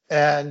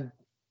 and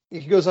he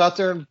goes out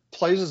there and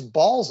plays his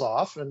balls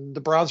off, and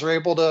the Browns are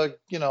able to,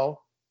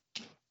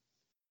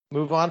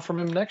 move on from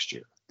him next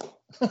year.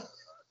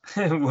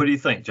 What do you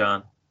think,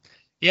 John?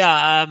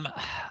 Yeah,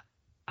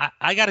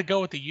 I got to go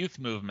with the youth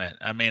movement.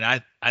 I mean,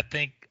 I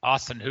think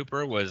Austin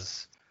Hooper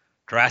was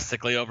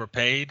drastically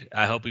overpaid.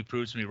 I hope he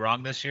proves me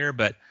wrong this year.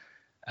 But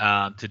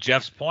to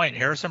Jeff's point,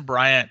 Harrison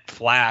Bryant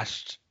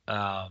flashed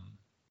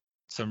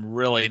some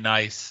really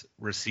nice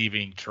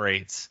receiving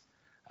traits.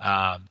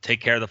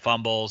 Take care of the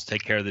fumbles,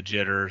 take care of the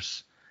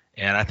jitters.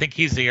 And I think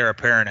he's the heir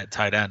apparent at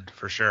tight end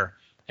for sure.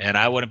 And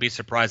I wouldn't be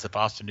surprised if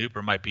Austin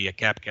Hooper might be a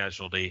cap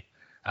casualty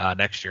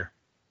next year.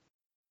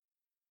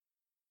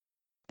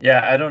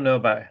 Yeah, I don't know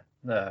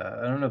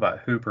about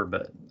Hooper,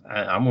 but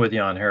I'm with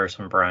you on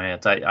Harrison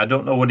Bryant. I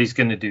don't know what he's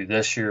going to do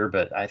this year,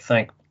 but I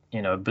think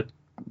but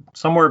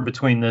somewhere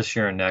between this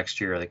year and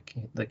next year,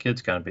 the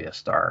kid's going to be a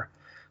star.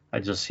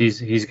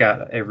 He's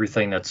got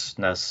everything that's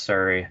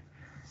necessary.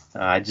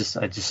 I just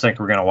think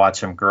we're going to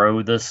watch him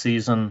grow this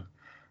season,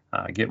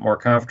 get more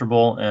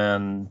comfortable,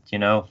 and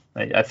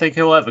I think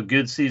he'll have a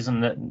good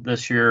season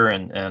this year,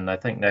 and I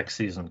think next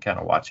season kind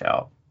of watch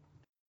out.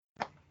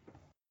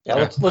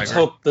 Yeah, let's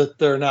hope that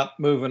they're not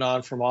moving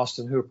on from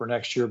Austin Hooper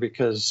next year,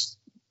 because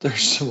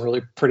there's some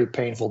really pretty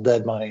painful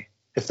dead money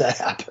if that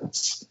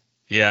happens.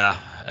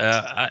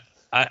 Yeah,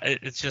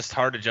 it's just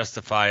hard to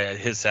justify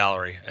his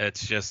salary.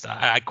 It's just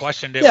I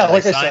questioned it when I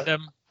signed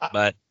him,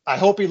 but I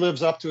hope he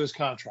lives up to his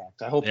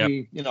contract. I hope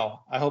I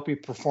hope he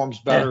performs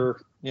better,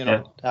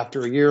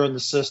 after a year in the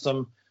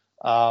system.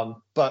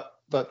 But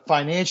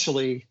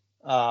financially,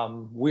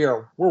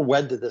 we're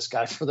wed to this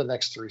guy for the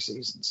next 3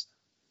 seasons.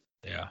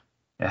 Yeah.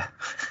 Yeah.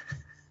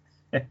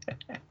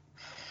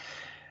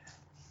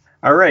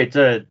 All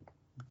right,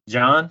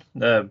 John.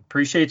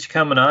 Appreciate you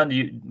coming on.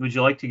 Would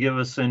you like to give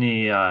us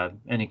any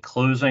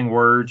closing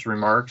words,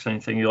 remarks,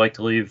 anything you'd like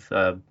to leave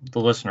the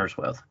listeners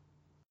with?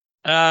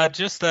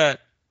 Just that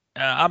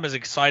I'm as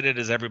excited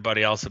as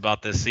everybody else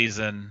about this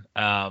season.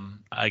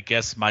 I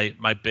guess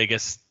my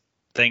biggest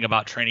thing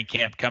about training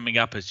camp coming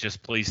up is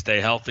just please stay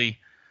healthy.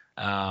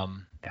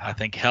 I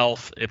think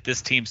health. If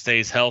this team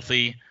stays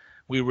healthy,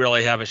 we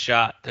really have a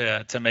shot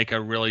to make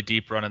a really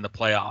deep run in the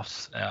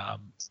playoffs.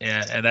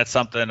 And that's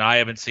something I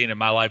haven't seen in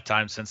my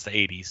lifetime since the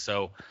 80s.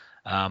 So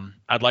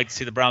I'd like to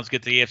see the Browns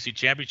get to the AFC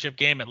Championship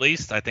game at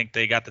least. I think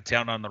they got the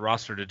talent on the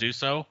roster to do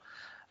so.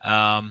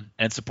 And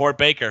support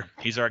Baker.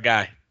 He's our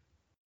guy.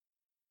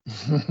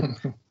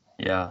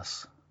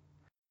 Yes.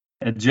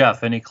 And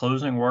Jeff, any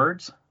closing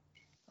words?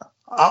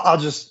 I'll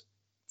just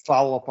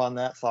follow up on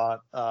that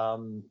thought.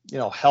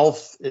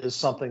 Health is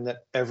something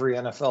that every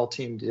NFL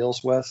team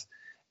deals with,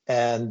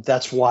 and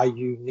that's why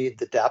you need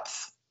the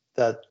depth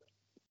that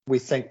we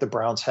think the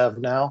Browns have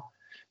now,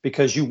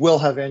 because you will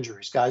have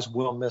injuries. Guys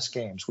will miss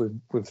games.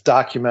 We've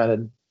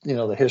documented,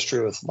 the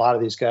history with a lot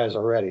of these guys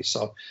already.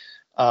 So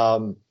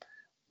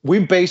we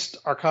based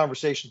our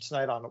conversation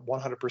tonight on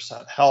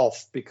 100%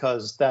 health,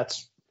 because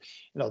that's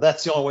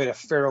the only way to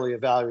fairly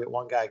evaluate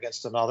one guy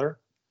against another.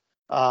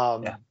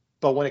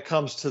 But when it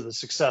comes to the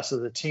success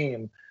of the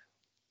team,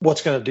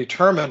 what's going to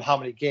determine how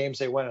many games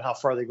they win and how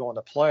far they go in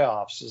the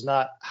playoffs is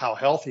not how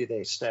healthy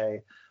they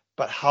stay,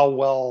 but how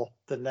well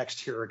the next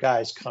tier of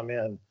guys come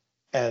in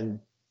and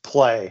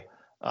play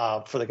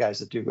for the guys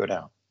that do go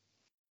down.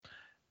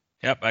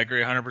 Yep, I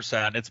agree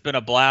 100%. It's been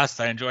a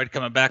blast. I enjoyed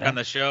coming back on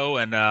the show,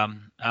 and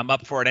I'm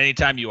up for it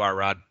anytime you are,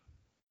 Rod.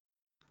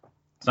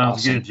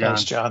 Sounds good, John.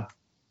 Thanks, John.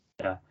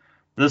 Yeah.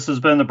 This has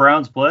been the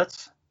Browns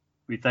Blitz.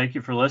 We thank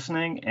you for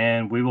listening,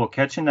 and we will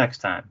catch you next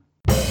time.